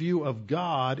 Their view of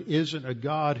God isn't a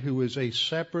God who is a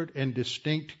separate and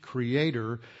distinct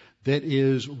creator that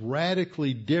is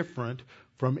radically different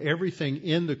from everything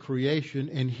in the creation,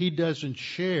 and he doesn't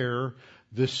share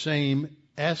the same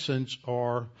essence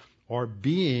or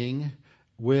being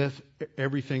with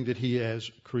everything that he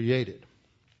has created.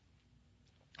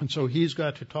 And so he's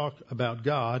got to talk about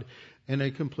God in a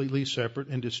completely separate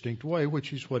and distinct way,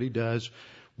 which is what he does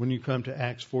when you come to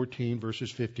Acts 14,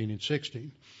 verses 15 and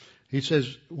 16. He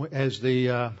says, as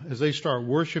they start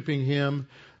worshiping him,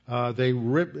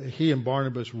 he and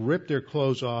Barnabas rip their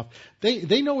clothes off.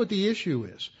 They know what the issue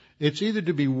is. It's either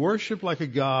to be worshipped like a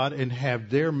god and have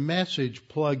their message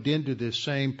plugged into this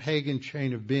same pagan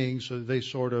chain of beings so that they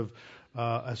sort of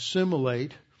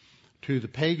assimilate to the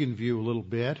pagan view a little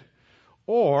bit,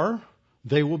 or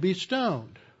they will be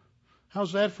stoned.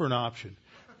 How's that for an option?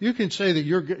 You can say that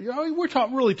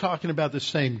we're really talking about the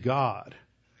same God.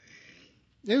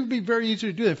 It would be very easy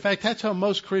to do that. In fact, that's how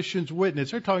most Christians witness.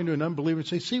 They're talking to an unbeliever and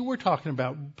say, see, we're talking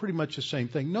about pretty much the same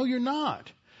thing. No, you're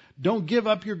not. Don't give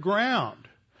up your ground.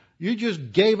 You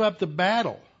just gave up the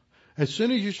battle. As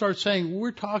soon as you start saying,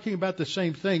 we're talking about the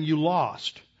same thing, you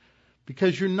lost.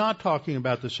 Because you're not talking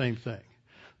about the same thing.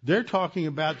 They're talking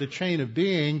about the chain of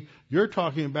being. You're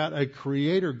talking about a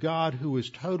creator God who is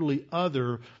totally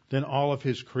other than all of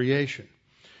his creation.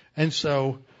 And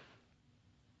so,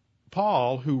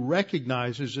 Paul, who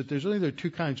recognizes that there's only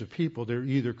two kinds of people, they're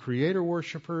either creator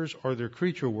worshipers or they're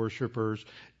creature worshipers,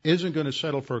 isn't going to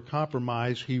settle for a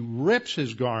compromise. He rips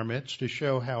his garments to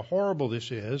show how horrible this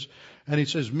is. And he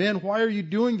says, men, why are you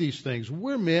doing these things?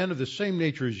 We're men of the same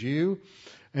nature as you,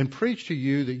 and preach to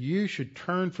you that you should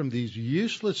turn from these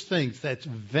useless things. That's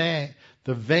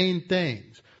the vain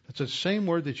things. That's the same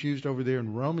word that's used over there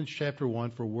in Romans chapter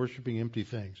 1 for worshiping empty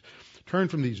things. Turn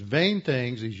from these vain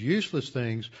things, these useless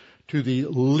things, to the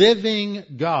living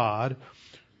God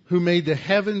who made the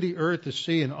heaven, the earth, the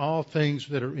sea, and all things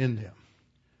that are in them.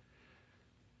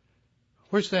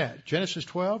 Where's that? Genesis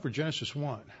 12 or Genesis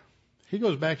 1? He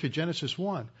goes back to Genesis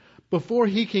 1. Before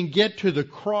he can get to the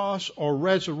cross or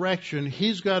resurrection,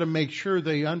 he's got to make sure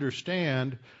they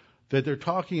understand that they're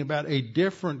talking about a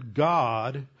different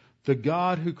God, the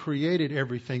God who created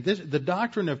everything. The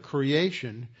doctrine of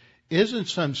creation isn't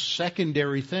some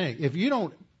secondary thing. If you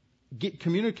don't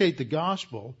communicate the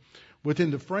gospel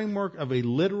within the framework of a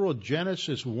literal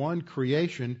Genesis 1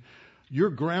 creation, you're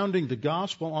grounding the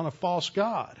gospel on a false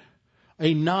God,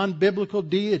 a non-biblical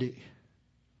deity.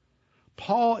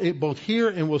 Paul, both here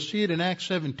and we'll see it in Acts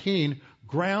 17,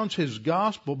 grounds his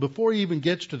gospel before he even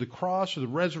gets to the cross or the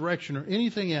resurrection or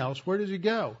anything else. Where does he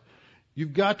go?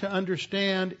 You've got to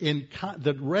understand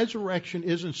that resurrection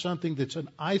isn't something that's an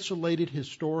isolated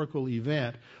historical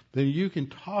event that you can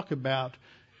talk about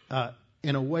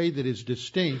in a way that is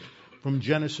distinct from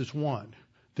Genesis 1.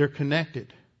 They're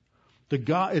connected.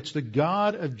 It's the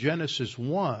God of Genesis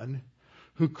 1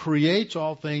 who creates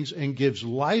all things and gives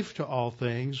life to all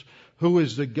things, who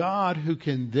is the God who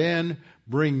can then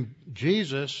bring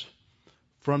Jesus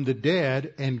from the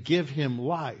dead and give him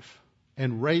life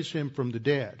and raise him from the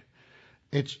dead.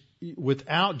 It's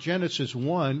without Genesis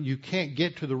 1, you can't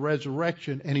get to the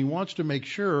resurrection, and he wants to make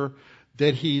sure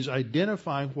that he's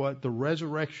identifying what the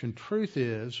resurrection truth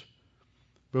is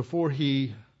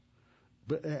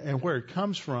and where it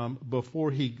comes from before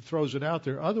he throws it out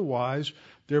there. Otherwise,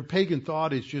 their pagan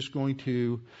thought is just going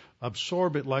to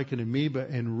absorb it like an amoeba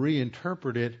and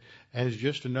reinterpret it as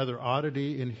just another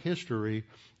oddity in history,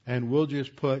 and we'll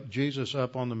just put Jesus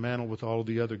up on the mantle with all of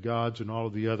the other gods and all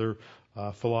of the other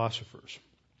philosophers.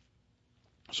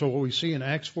 So what we see in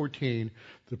Acts 14,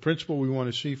 the principle we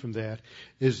want to see from that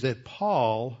is that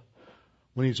Paul,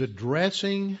 when he's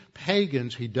addressing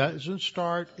pagans, he doesn't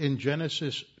start in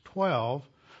Genesis 12.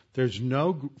 There's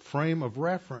no frame of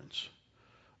reference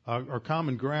or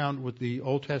common ground with the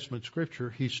Old Testament Scripture.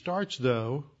 He starts,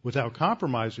 though, without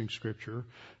compromising Scripture,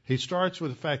 he starts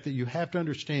with the fact that you have to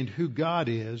understand who God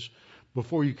is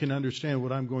before you can understand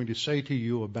what I'm going to say to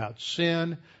you about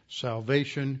sin,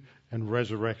 salvation, and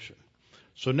resurrection.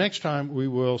 So next time we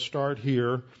will start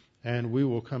here and we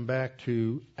will come back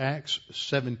to Acts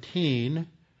 17. We've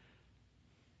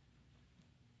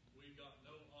got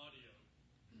no audio.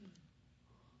 The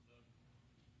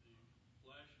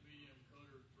Flash Media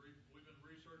Encoder 3, we've been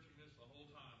researching this the whole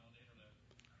time on the internet.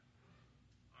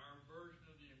 Our version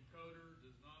of the encoder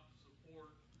does not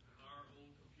support our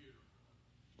old computer.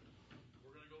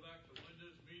 We're going to go back to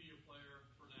Windows Media Player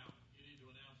for now. You need to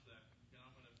announce that. And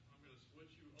I'm going to switch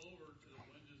you over to the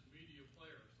Windows Media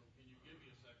Player. So can you give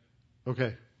me a second?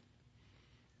 Okay.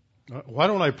 Why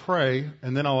don't I pray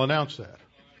and then I'll announce that?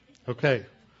 Okay.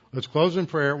 Let's close in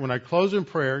prayer. When I close in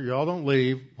prayer, y'all don't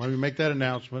leave. Let me make that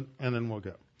announcement and then we'll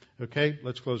go. Okay?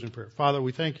 Let's close in prayer. Father,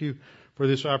 we thank you for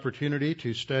this opportunity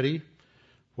to study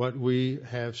what we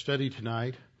have studied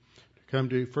tonight to come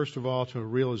to, first of all, to a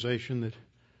realization that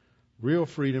real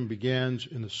freedom begins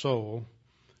in the soul,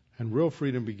 and real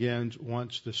freedom begins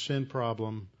once the sin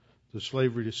problem, the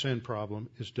slavery to sin problem,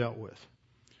 is dealt with.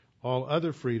 All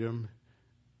other freedom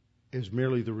is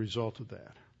merely the result of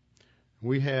that.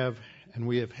 We have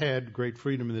had great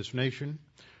freedom in this nation,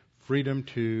 freedom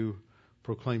to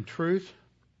proclaim truth,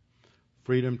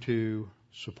 freedom to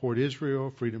support Israel,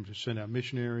 freedom to send out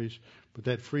missionaries, but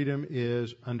that freedom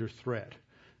is under threat.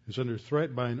 It's under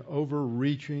threat by an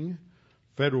overreaching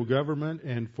federal government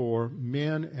and for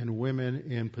men and women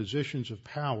in positions of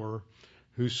power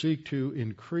who seek to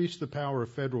increase the power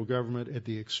of federal government at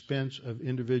the expense of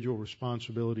individual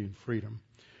responsibility and freedom.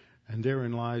 And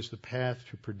therein lies the path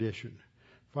to perdition.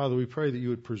 Father, we pray that you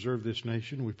would preserve this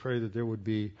nation. We pray that there would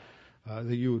be,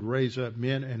 that you would raise up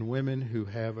men and women who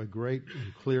have a great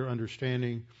and clear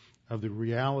understanding of the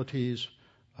realities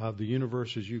of the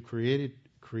universe as you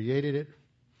created it,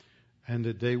 and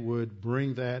that they would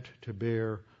bring that to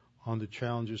bear on the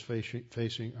challenges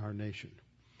facing our nation.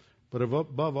 But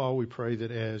above all, we pray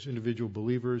that as individual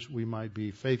believers, we might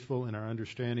be faithful in our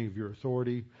understanding of your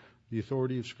authority, the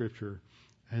authority of Scripture,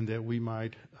 and that we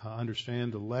might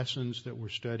understand the lessons that we're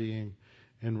studying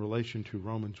in relation to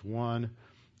Romans 1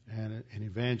 and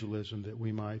evangelism, that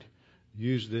we might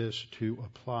use this to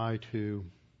apply to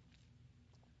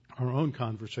our own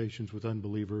conversations with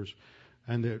unbelievers,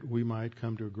 and that we might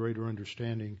come to a greater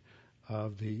understanding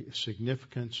of the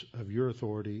significance of your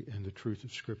authority and the truth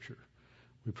of Scripture.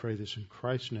 We pray this in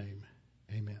Christ's name.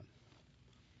 Amen.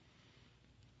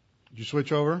 Did you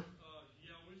switch over?